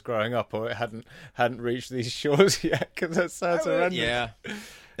when I was growing up, or it hadn't reached these shores yet, because that sounds horrendous. Yeah.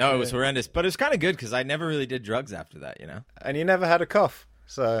 No, it was horrendous, but it was kind of good because I never really did drugs after that, And you never had a cough,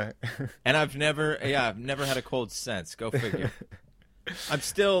 so. And I've never had a cold since. Go figure. I'm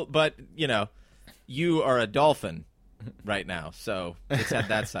still, but you are a dolphin right now, so it's had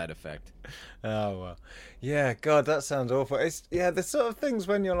that side effect. Oh well, yeah. God, that sounds awful. It's the sort of things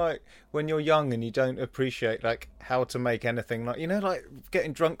when you're young and you don't appreciate like how to make anything, like like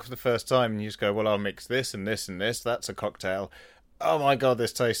getting drunk for the first time and you just go, well, I'll mix this and this and this. That's a cocktail. Oh my god,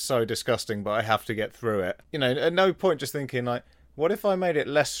 this tastes so disgusting, but I have to get through it. At no point just thinking like, what if I made it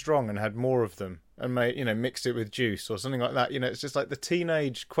less strong and had more of them and mixed it with juice or something like that? It's just like the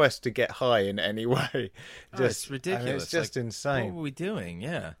teenage quest to get high in any way. It's ridiculous. It's just insane. What were we doing?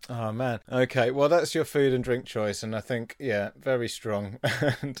 Yeah. Oh man. Okay, well that's your food and drink choice, and I think very strong.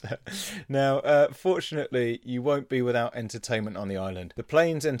 And, now, fortunately, you won't be without entertainment on the island. The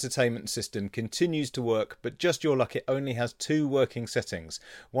plane's entertainment system continues to work, but just your luck, it only has 2 working settings.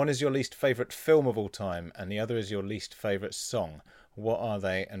 One is your least favourite film of all time, and the other is your least favourite song. What are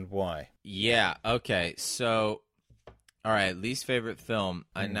they and why? Yeah, okay. So, all right, least favorite film.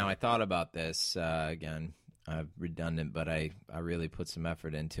 Now, I thought about this again. Redundant, but I really put some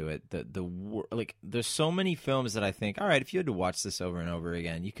effort into it. There's so many films that I think, all right, if you had to watch this over and over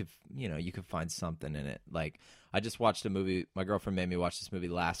again, you could find something in it. Like, I just watched a movie. My girlfriend made me watch this movie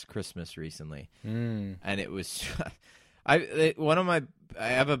Last Christmas recently, and it was I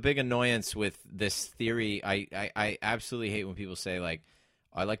have a big annoyance with this theory. I absolutely hate when people say like,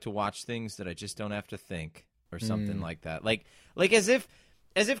 I like to watch things that I just don't have to think or something like that. Like as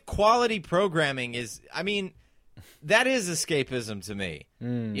if quality programming is, that is escapism to me.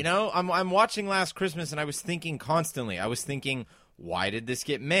 I'm watching Last Christmas and I was thinking constantly. I was thinking, why did this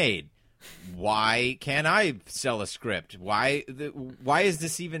get made? Why can't I sell a script? Why is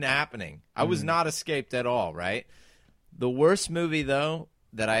this even happening? I was not escaped at all, right? The worst movie, though,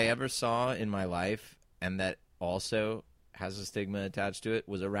 that I ever saw in my life, and that also has a stigma attached to it,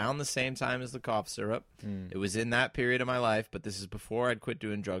 was around the same time as the cough syrup. It was in that period of my life, but this is before I'd quit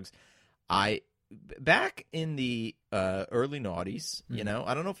doing drugs. Back in the early noughties,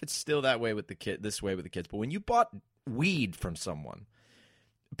 I don't know if it's still that way with the kids, but when you bought weed from someone,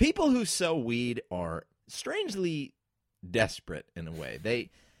 people who sell weed are strangely desperate in a way.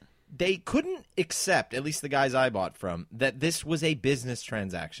 They couldn't accept, at least the guys I bought from, that this was a business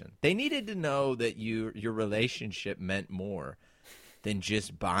transaction. They needed to know that your relationship meant more than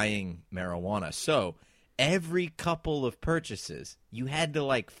just buying marijuana. So every couple of purchases, you had to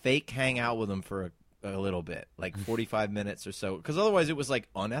like fake hang out with them for a little bit, like 45 minutes or so, because otherwise it was like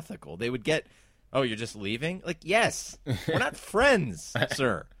unethical. They would get, oh, you're just leaving? Like, yes, we're not friends,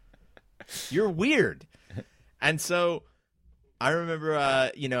 sir. You're weird. And so I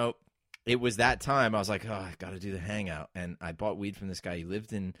remember, it was that time I was like, oh, I got to do the hangout. And I bought weed from this guy. He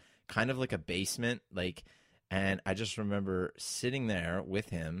lived in kind of like a basement, and I just remember sitting there with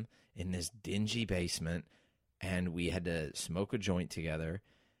him in this dingy basement, and we had to smoke a joint together.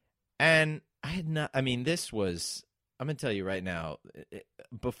 And I'm going to tell you right now,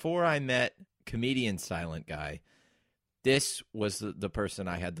 before I met comedian Silent Guy, this was the person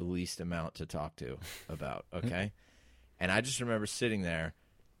I had the least amount to talk to about, okay? And I just remember sitting there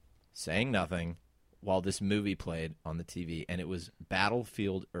saying nothing while this movie played on the TV, and it was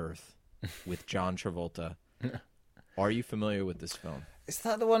Battlefield Earth with John Travolta. Are you familiar with this film? Is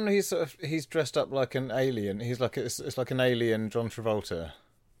that the one where he's dressed up like an alien? He's like it's like an alien John Travolta.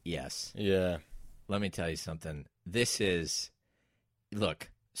 Yes. Yeah. let me tell you something.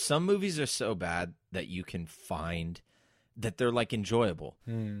 Look, some movies are so bad that you can find that they're like enjoyable.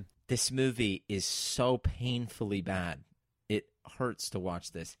 This movie is so painfully bad. It hurts to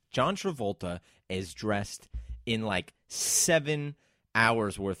watch this. John Travolta is dressed in like 7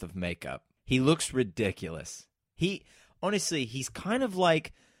 hours worth of makeup. He looks ridiculous. Honestly, he's kind of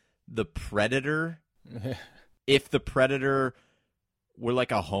like the Predator. If the Predator were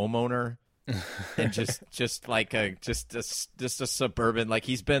like a homeowner and just a suburban, like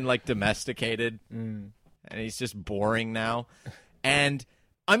he's been like domesticated and he's just boring now. And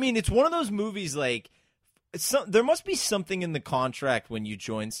I mean, it's one of those movies like there must be something in the contract when you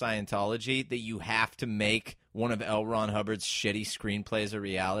join Scientology that you have to make one of L. Ron Hubbard's shitty screenplays a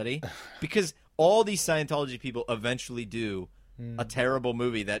reality, because all these Scientology people eventually do a terrible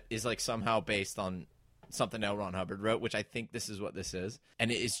movie that is like somehow based on something L. Ron Hubbard wrote, which I think this is what this is.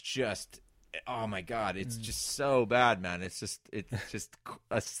 And it is just, oh my God, it's just so bad, man. It's just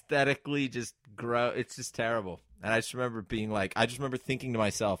aesthetically just it's just terrible. And I just remember thinking to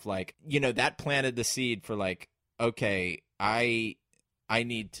myself, like, that planted the seed for like, okay, I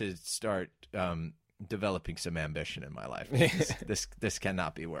need to start developing some ambition in my life. This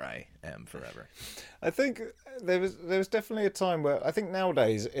cannot be where I am forever. I think there was definitely a time where I think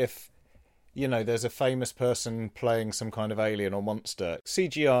nowadays, if there's a famous person playing some kind of alien or monster,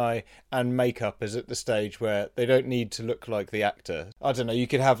 CGI and makeup is at the stage where they don't need to look like the actor. I don't know, you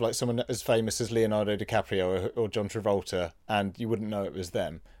could have like someone as famous as Leonardo DiCaprio or John Travolta and you wouldn't know it was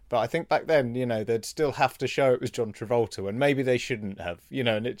them. But I think back then, they'd still have to show it was John Travolta, and maybe they shouldn't have,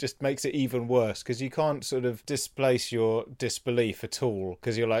 and it just makes it even worse because you can't sort of displace your disbelief at all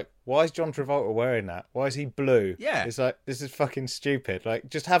because you're like, why is John Travolta wearing that? Why is he blue? Yeah. It's like, this is fucking stupid. Like,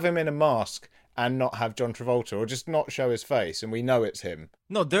 just have him in a mask and not have John Travolta, or just not show his face and we know it's him.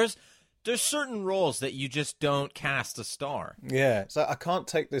 No, there's certain roles that you just don't cast a star. Yeah, it's like, I can't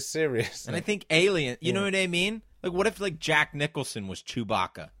take this serious. And I think Alien, you know what I mean? Like, what if like Jack Nicholson was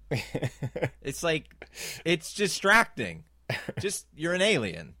Chewbacca? It's like, it's distracting. Just, you're an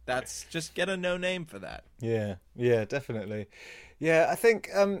alien. Just get a no name for that. Yeah, definitely. Yeah, I think,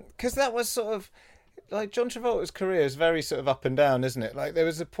 because that was sort of, like, John Travolta's career is very sort of up and down, isn't it? Like, there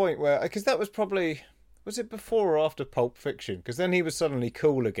was a point where, because that was probably, was it before or after Pulp Fiction? Because then he was suddenly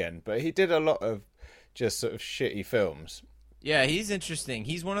cool again, but he did a lot of just sort of shitty films. Yeah, he's interesting.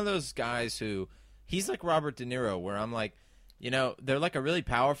 He's one of those guys who, he's like Robert De Niro, where I'm like, they're like a really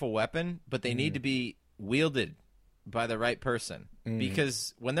powerful weapon, but they need to be wielded by the right person.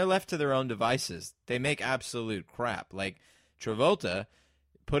 Because when they're left to their own devices, they make absolute crap. Like Travolta,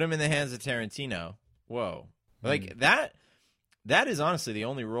 put him in the hands of Tarantino. Whoa. Like that is honestly the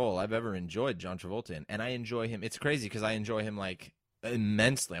only role I've ever enjoyed John Travolta in. And I enjoy him. It's crazy because I enjoy him like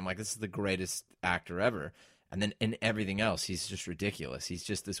immensely. I'm like, this is the greatest actor ever. And then in everything else, he's just ridiculous. He's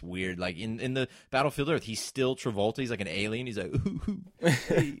just this weird, like in the Battlefield Earth, he's still Travolta. He's like an alien. He's like, ooh,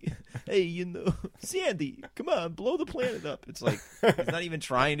 hey, Sandy, come on, blow the planet up. It's like, he's not even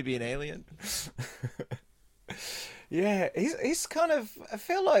trying to be an alien. Yeah, he's kind of, I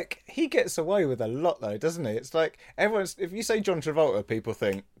feel like he gets away with a lot though, doesn't he? It's like if you say John Travolta, people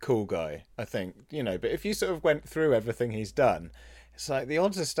think cool guy, I think, but if you sort of went through everything he's done, it's like the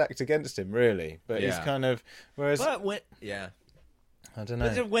odds are stacked against him, really. But he's kind of, whereas, I don't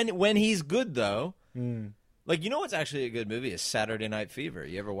know. When he's good though, like, what's actually a good movie is Saturday Night Fever.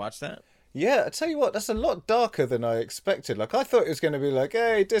 You ever watch that? Yeah, I tell you what, that's a lot darker than I expected. Like, I thought it was going to be like,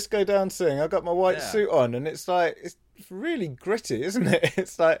 hey, disco dancing, I got my white suit on, and it's like, it's really gritty, isn't it?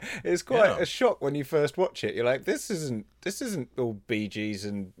 It's like, it's quite a shock when you first watch it. You're like, this isn't all Bee Gees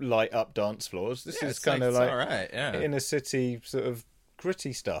and light up dance floors. This is kind of like all right, inner city sort of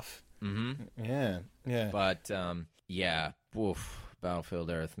gritty stuff. Mm-hmm. Yeah. But Battlefield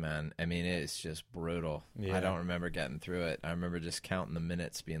Earth, man. I mean, it's just brutal. Yeah. I don't remember getting through it. I remember just counting the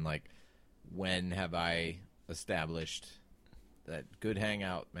minutes, being like, when have I established that good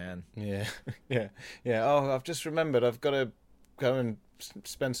hangout, man? Yeah. Oh, I've just remembered. I've got to go and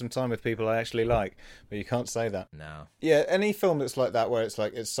spend some time with people I actually like. But you can't say that. No. Yeah, any film that's like that, where it's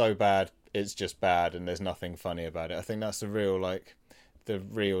like, it's so bad, it's just bad, and there's nothing funny about it. I think that's the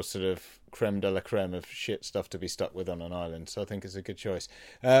real sort of creme de la creme of shit stuff to be stuck with on an island. So I think it's a good choice.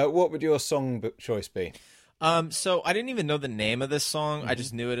 What would your song choice be? So I didn't even know the name of this song. I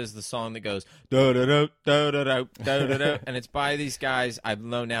just knew it as the song that goes da da da da da da da da da, and it's by these guys. I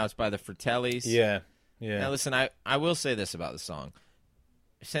know now it's by the Fratellis. Yeah. Now listen, I will say this about the song.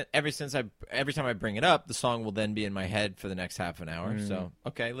 Every time I bring it up, the song will then be in my head for the next half an hour. So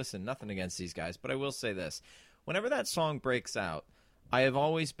okay, listen, nothing against these guys, but I will say this: whenever that song breaks out, I have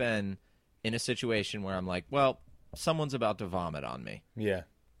always been in a situation where I'm like, well, someone's about to vomit on me. Yeah.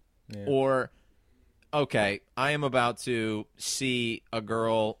 Or, okay, I am about to see a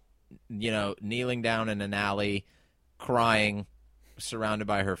girl, kneeling down in an alley, crying, surrounded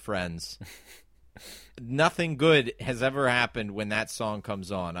by her friends. Nothing good has ever happened when that song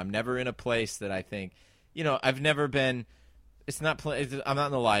comes on. I'm never in a place that I think, I've never been. I'm not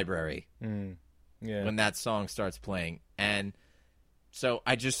in the library when that song starts playing, and so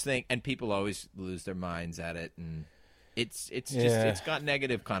I just think, and people always lose their minds at it, and it's got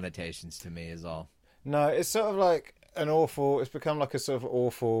negative connotations to me, is all. No, it's sort of like it's become like a sort of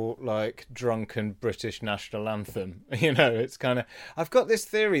awful, like, drunken British national anthem. It's kind of, I've got this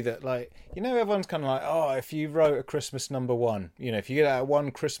theory that, like, everyone's kind of like, oh, if you wrote a Christmas number one, if you get out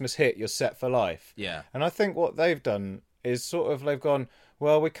one Christmas hit, you're set for life. Yeah. And I think what they've done is sort of, they've gone,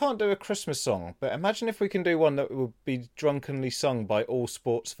 well, we can't do a Christmas song, but imagine if we can do one that will be drunkenly sung by all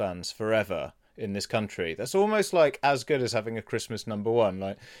sports fans forever in this country. That's almost like as good as having a Christmas number one.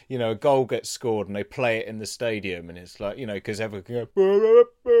 Like, a goal gets scored and they play it in the stadium, and it's like, because everyone can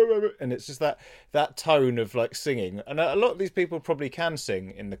go, and it's just that tone of, like, singing. And a lot of these people probably can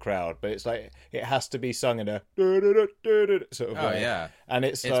sing in the crowd, but it's like it has to be sung in a sort of way. Oh yeah, and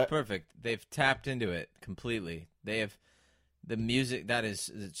it's like, perfect. They've tapped into it completely. They have the music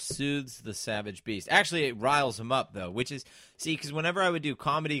it soothes the savage beast. Actually, it riles him up, though, which is, because whenever I would do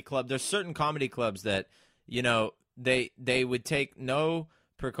comedy club, there's certain comedy clubs that, they would take no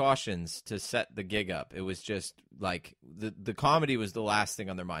precautions to set the gig up. It was just like the comedy was the last thing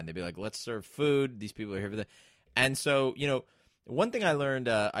on their mind. They'd be like, let's serve food. These people are here for that. And so, one thing I learned,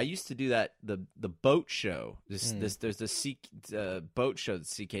 I used to do that, the boat show. There's this boat show that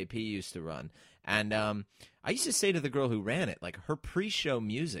CKP used to run. And I used to say to the girl who ran it, like, her pre-show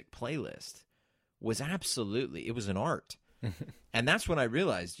music playlist was it was an art. And that's when I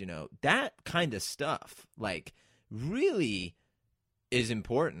realized, that kind of stuff, like, really is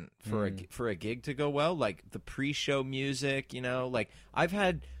important for a gig to go well. Like, the pre-show music, like, I've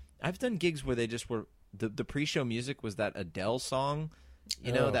done gigs where they just were, the pre-show music was that Adele song,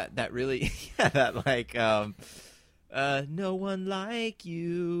 that really, that, like, no one like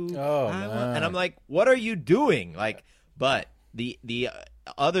you. And I'm like, what are you doing? Like, but the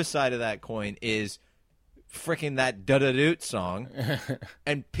other side of that coin is freaking that da-da-doot song,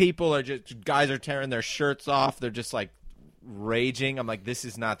 and guys are tearing their shirts off. They're just, like, raging. I'm like, this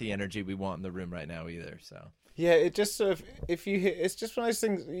is not the energy we want in the room right now either. So. Yeah, it just sort of, if you hear, it's just one of those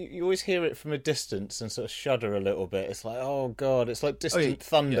things, you always hear it from a distance and sort of shudder a little bit. It's like, oh God, it's like distant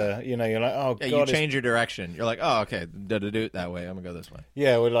thunder, you're like, oh God. You change your direction. You're like, oh, okay, do it that way. I'm going to go this way.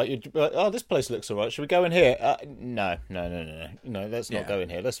 Yeah, we're like, oh, this place looks all right. Should we go in here? No, let's not go in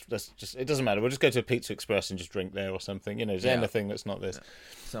here. Let's just, it doesn't matter. We'll just go to a Pizza Express and just drink there or something. Is there anything that's not this?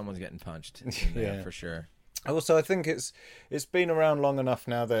 Someone's getting punched in there, for sure. Also, I think it's been around long enough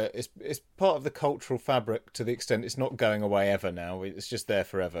now that it's part of the cultural fabric to the extent it's not going away ever now. It's just there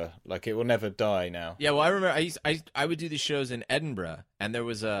forever. Like, it will never die now. Yeah, well, I remember I would do these shows in Edinburgh, and there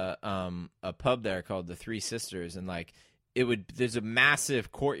was a pub there called the Three Sisters, and, like, there's a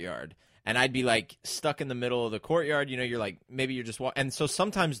massive courtyard, and I'd be, like, stuck in the middle of the courtyard. You're like, maybe you're just and so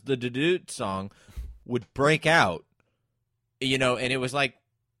sometimes the Doot song would break out, and it was like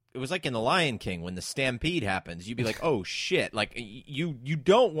in The Lion King when the stampede happens. You'd be like, oh, shit. Like, you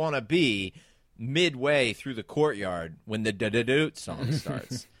don't want to be midway through the courtyard when the da-da-doot song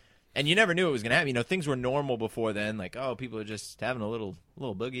starts. And you never knew it was going to happen. Things were normal before then. Like, oh, people are just having a little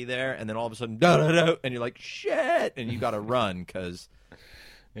boogie there. And then all of a sudden, da-da-da, and you're like, shit. And you got to run because,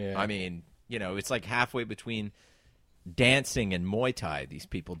 I mean, it's like halfway between dancing and Muay Thai these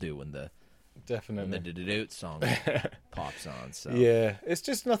people do when the da-da-doot song pops on. So yeah, it's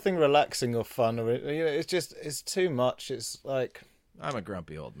just nothing relaxing or fun, or it's too much. It's like, I'm a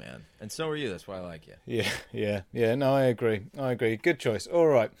grumpy old man, and so are you. That's why I like you. Yeah. No, I agree. Good choice. All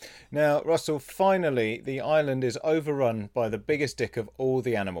right, now Russell. Finally, the island is overrun by the biggest dick of all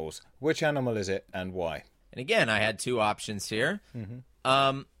the animals. Which animal is it, and why? And again, I had two options here.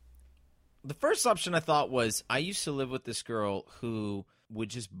 The first option I thought was, I used to live with this girl who would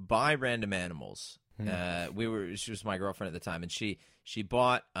just buy random animals. She was my girlfriend at the time, and she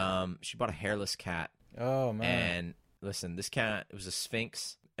bought a hairless cat. Oh man! And listen, this cat, it was a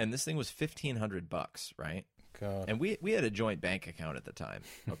Sphinx, and this thing was $1,500, right? God. And we had a joint bank account at the time.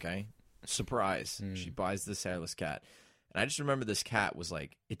 Okay, surprise! She buys this hairless cat, and I just remember this cat was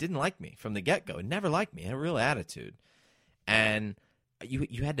like, it didn't like me from the get go. It never liked me. It had a real attitude, and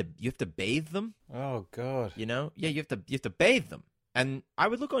you have to bathe them. Oh God! Yeah, you have to bathe them. And I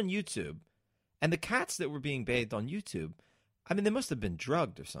would look on YouTube, and the cats that were being bathed on YouTube, I mean, they must have been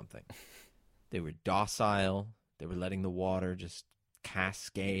drugged or something. They were docile. They were letting the water just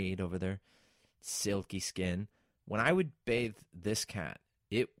cascade over their silky skin. When I would bathe this cat,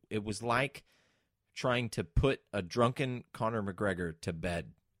 it was like trying to put a drunken Conor McGregor to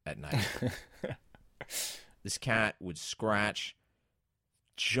bed at night. This cat would scratch,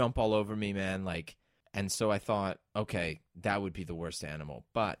 jump all over me, man. Like, and so I thought, okay, that would be the worst animal.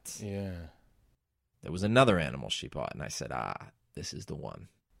 But there was another animal she bought, and I said, this is the one.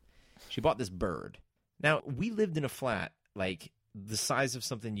 She bought this bird. Now, we lived in a flat, like, the size of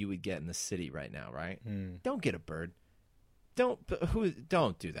something you would get in the city right now, right? Don't get a bird. Don't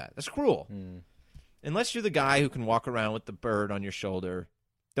do that. That's cruel. Unless you're the guy who can walk around with the bird on your shoulder,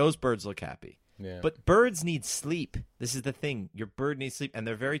 those birds look happy. Yeah. But birds need sleep. This is the thing. Your bird needs sleep, and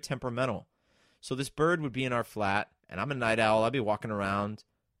they're very temperamental. So this bird would be in our flat, and I'm a night owl. I'd be walking around,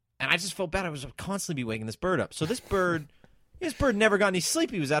 and I just felt bad. I was constantly be waking this bird up. So this bird never got any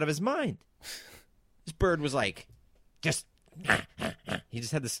sleep. He was out of his mind. This bird was like, he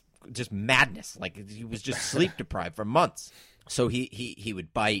just had this just madness. Like, he was just sleep deprived for months. So he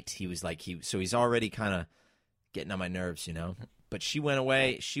would bite. He was like, so he's already kind of getting on my nerves, you know. But she went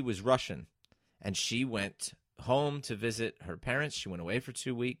away. She was Russian, and she went home to visit her parents. She went away for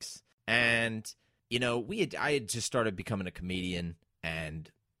 2 weeks, and you know, I had just started becoming a comedian,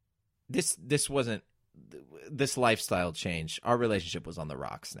 and this wasn't this lifestyle change. Our relationship was on the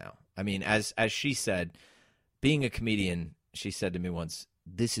rocks now. I mean, as she said, being a comedian, she said to me once,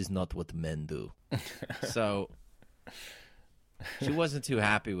 "This is not what men do." So she wasn't too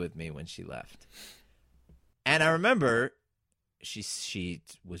happy with me when she left. And I remember she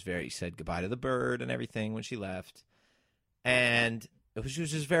said goodbye to the bird and everything when she left. And she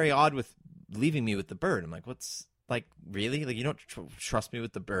was just very odd with leaving me with the bird. I'm like, what's, like, really? Like, you don't trust me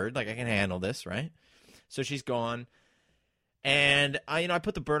with the bird? Like, I can handle this, right? So she's gone. And I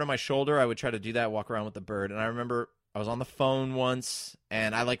put the bird on my shoulder. I would try to do that, walk around with the bird. And I remember I was on the phone once,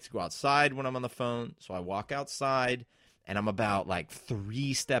 and I like to go outside when I'm on the phone. So I walk outside, and I'm about, like,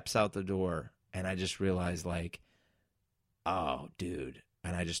 3 steps out the door. And I just realized, like, oh, dude.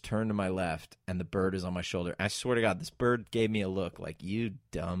 And I just turned to my left, and the bird is on my shoulder. I swear to God, this bird gave me a look like, you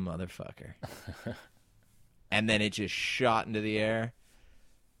dumb motherfucker. And then it just shot into the air,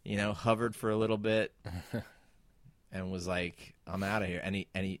 hovered for a little bit, and was like, I'm out of here.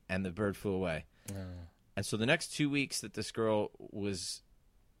 And the bird flew away. And so the next 2 weeks that this girl was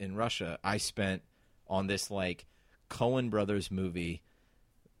in Russia, I spent on this, like, Coen Brothers movie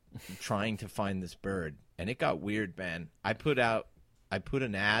trying to find this bird. And it got weird, man. I put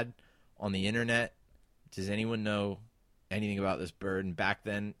an ad on the internet. Does anyone know anything about this bird? And back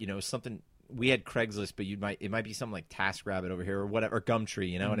then, something, we had Craigslist, but it might be something like TaskRabbit over here or whatever, or Gumtree,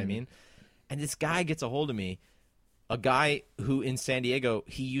 you know what I mean? And this guy gets a hold of me, a guy who in San Diego,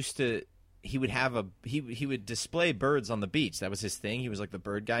 he would display birds on the beach. That was his thing. He was like the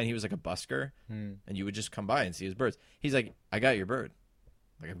bird guy, and he was like a busker, and you would just come by and see his birds. He's like, I got your bird.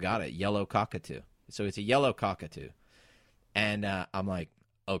 Like, I've got it, yellow cockatoo. So it's a yellow cockatoo. And I'm like,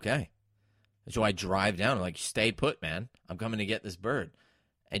 okay. So I drive down. I'm like, stay put, man. I'm coming to get this bird.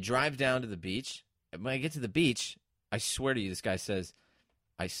 I drive down to the beach. And when I get to the beach, I swear to you, this guy says,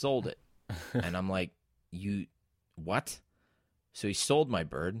 I sold it. And I'm like, you, what? So he sold my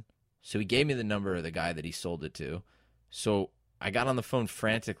bird. So he gave me the number of the guy that he sold it to. So I got on the phone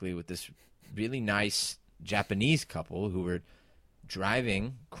frantically with this really nice Japanese couple who were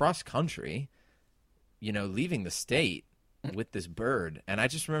driving cross country, leaving the state with this bird. And I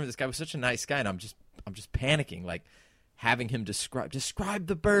just remember this guy was such a nice guy, and I'm just panicking, like having him describe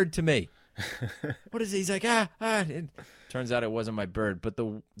the bird to me. What is it? He's like, It turns out it wasn't my bird. But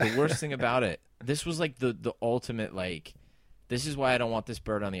the worst thing about it, this was like the ultimate, like, this is why I don't want this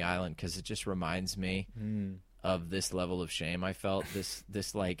bird on the island, because it just reminds me of this level of shame I felt.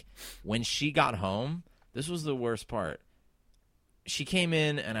 This like, when she got home, this was the worst part. She came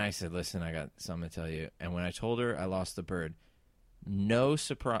in, and I said, listen, I got something to tell you. And when I told her I lost the bird, no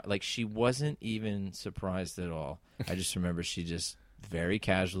surprise. Like, she wasn't even surprised at all. I just remember she just very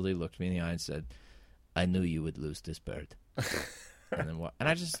casually looked me in the eye and said, I knew you would lose this bird. And then what? And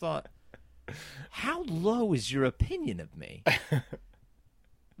I just thought, how low is your opinion of me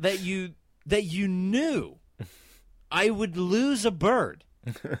that you knew I would lose a bird?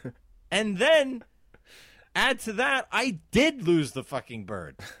 And then add to that, I did lose the fucking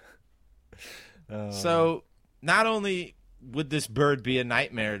bird. So not only would this bird be a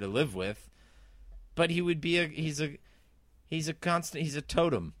nightmare to live with, but he would be he's a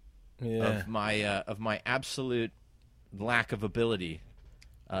totem of my absolute lack of ability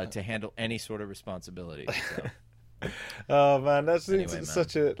to handle any sort of responsibility. So. Oh man, that's anyway,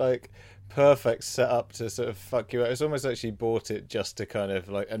 such a, like, perfect setup to sort of fuck you out. It's almost like she bought it just to kind of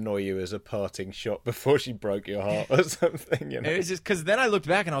like annoy you as a parting shot before she broke your heart or something, you know? It was just because then I looked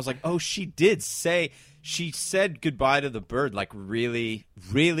back and I was like, oh, she said goodbye to the bird, like really,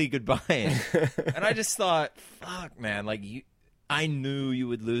 really goodbye. And I just thought, fuck, man, like I knew you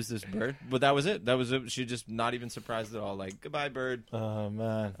would lose this bird, but that was it. That was it. She just not even surprised at all. Like, goodbye, bird. Oh,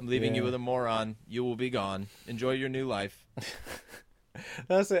 man. I'm leaving you with a moron. You will be gone. Enjoy your new life.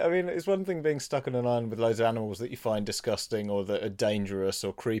 That's it. I mean, it's one thing being stuck on an island with loads of animals that you find disgusting or that are dangerous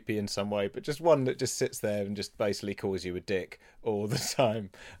or creepy in some way, but just one that just sits there and just basically calls you a dick all the time.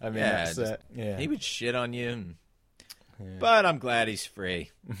 I mean, that's it. Yeah. He would shit on you. But I'm glad he's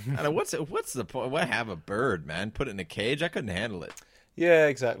free. I know, what's the point? Why have a bird, man? Put it in a cage? I couldn't handle it. Yeah,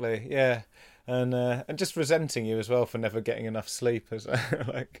 exactly. Yeah. And just resenting you as well for never getting enough sleep.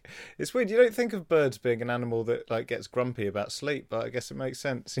 Like, it's weird. You don't think of birds being an animal that like gets grumpy about sleep, but I guess it makes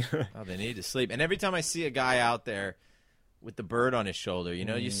sense. Oh, they need to sleep. And every time I see a guy out there with the bird on his shoulder, you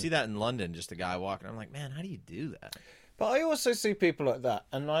know, you see that in London, just a guy walking. I'm like, man, how do you do that? But I also see people like that,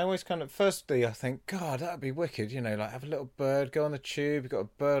 and I always kind of, firstly, I think, God, that'd be wicked, you know, like have a little bird go on the tube, you've got a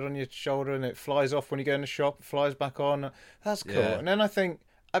bird on your shoulder, and it flies off when you go in the shop, it flies back on. That's cool. Yeah. And then I think,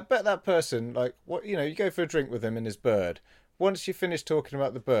 I bet that person, like, what, you know, you go for a drink with him and his bird. Once you finish talking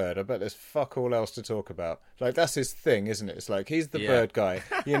about the bird, I bet there's fuck all else to talk about. Like, that's his thing, isn't it? It's like, he's the bird guy,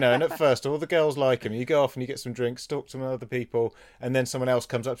 you know, and at first, all the girls like him. You go off and you get some drinks, talk to some other people, and then someone else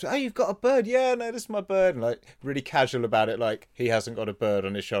comes up and says, oh, you've got a bird? Yeah, no, this is my bird. And, like, really casual about it, like, he hasn't got a bird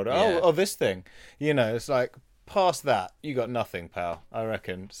on his shoulder. Yeah. Oh, this thing. You know, it's like, past that, you got nothing, pal, I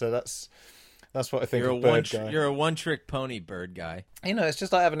reckon. So that's what I think of bird guy. You're a one-trick pony bird guy. You know, it's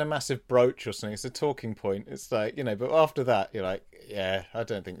just like having a massive brooch or something. It's a talking point. It's like, you know, but after that, you're like, yeah, I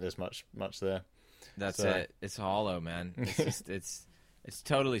don't think there's much there. That's it. It's hollow, man. It's just, it's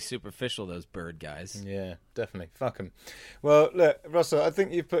totally superficial, those bird guys. Yeah, definitely. Fuck them. Well, look, Russell, I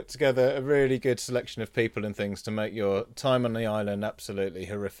think you've put together a really good selection of people and things to make your time on the island absolutely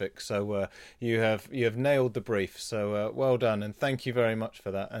horrific. So you have nailed the brief. So well done, and thank you very much for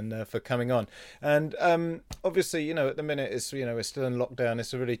that and for coming on. And obviously, you know, at the minute it's, you know, we're still in lockdown.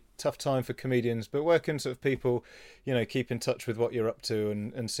 It's a really tough time for comedians. But where can sort of people, you know, keep in touch with what you're up to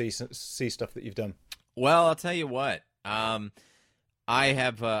and see stuff that you've done? Well, I'll tell you what.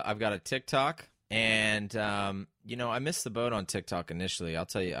 I've got a TikTok, and you know, I missed the boat on TikTok initially. I'll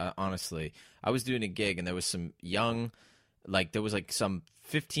tell you honestly, I was doing a gig, and there was some young, like there was like some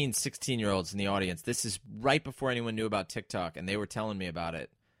 15, 16-year-olds in the audience. This is right before anyone knew about TikTok, and they were telling me about it.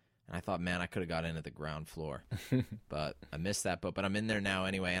 And I thought, man, I could have got in at the ground floor, but I missed that boat. But I'm in there now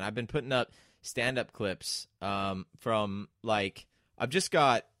anyway, and I've been putting up stand-up clips from like I've just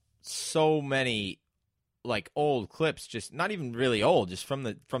got so many. Like old clips, just not even really old, just from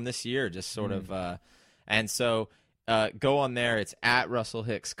this year, just sort of and so go on there. It's at Russell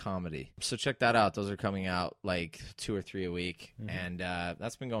Hicks Comedy, so check that out. Those are coming out like 2 or 3 a week, and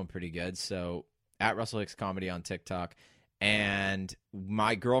that's been going pretty good. So at Russell Hicks Comedy on TikTok. And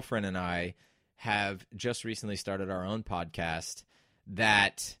my girlfriend and I have just recently started our own podcast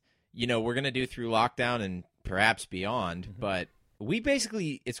that, you know, we're going to do through lockdown and perhaps beyond, but we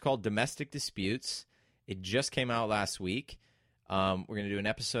basically, it's called Domestic Disputes. It just came out last week. We're going to do an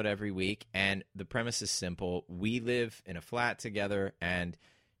episode every week, and the premise is simple. We live in a flat together, and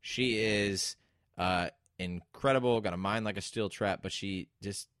she is incredible, got a mind like a steel trap, but she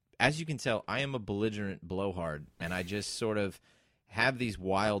just, as you can tell, I am a belligerent blowhard, and I just sort of have these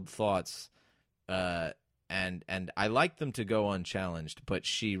wild thoughts, and I like them to go unchallenged, but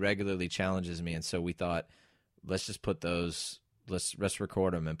she regularly challenges me, and so we thought, let's just put those... Let's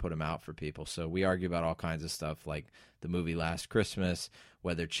record them and put them out for people. So we argue about all kinds of stuff, like the movie Last Christmas,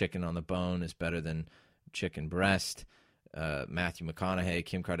 whether chicken on the bone is better than chicken breast, Matthew McConaughey,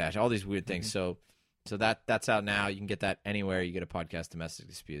 Kim Kardashian, all these weird things. So that's out now. You can get that anywhere you get a podcast, Domestic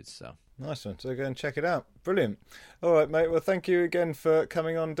Disputes. So nice one. So go and check it out. Brilliant. All right, mate. Well, thank you again for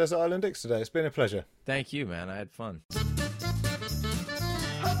coming on Desert Island Dicks today. It's been a pleasure. Thank you, man. I had fun.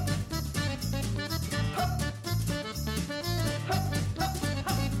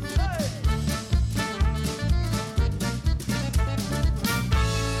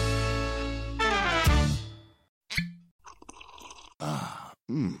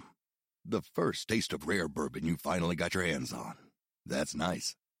 The first taste of rare bourbon you finally got your hands on. That's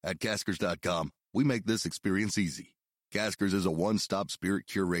nice. At Caskers.com, we make this experience easy. Caskers is a one-stop spirit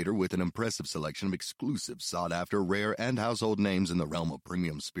curator with an impressive selection of exclusive, sought-after, rare, and household names in the realm of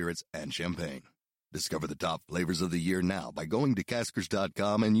premium spirits and champagne. Discover the top flavors of the year now by going to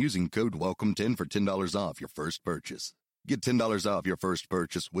Caskers.com and using code WELCOME10 for $10 off your first purchase. Get $10 off your first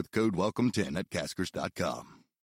purchase with code WELCOME10 at Caskers.com.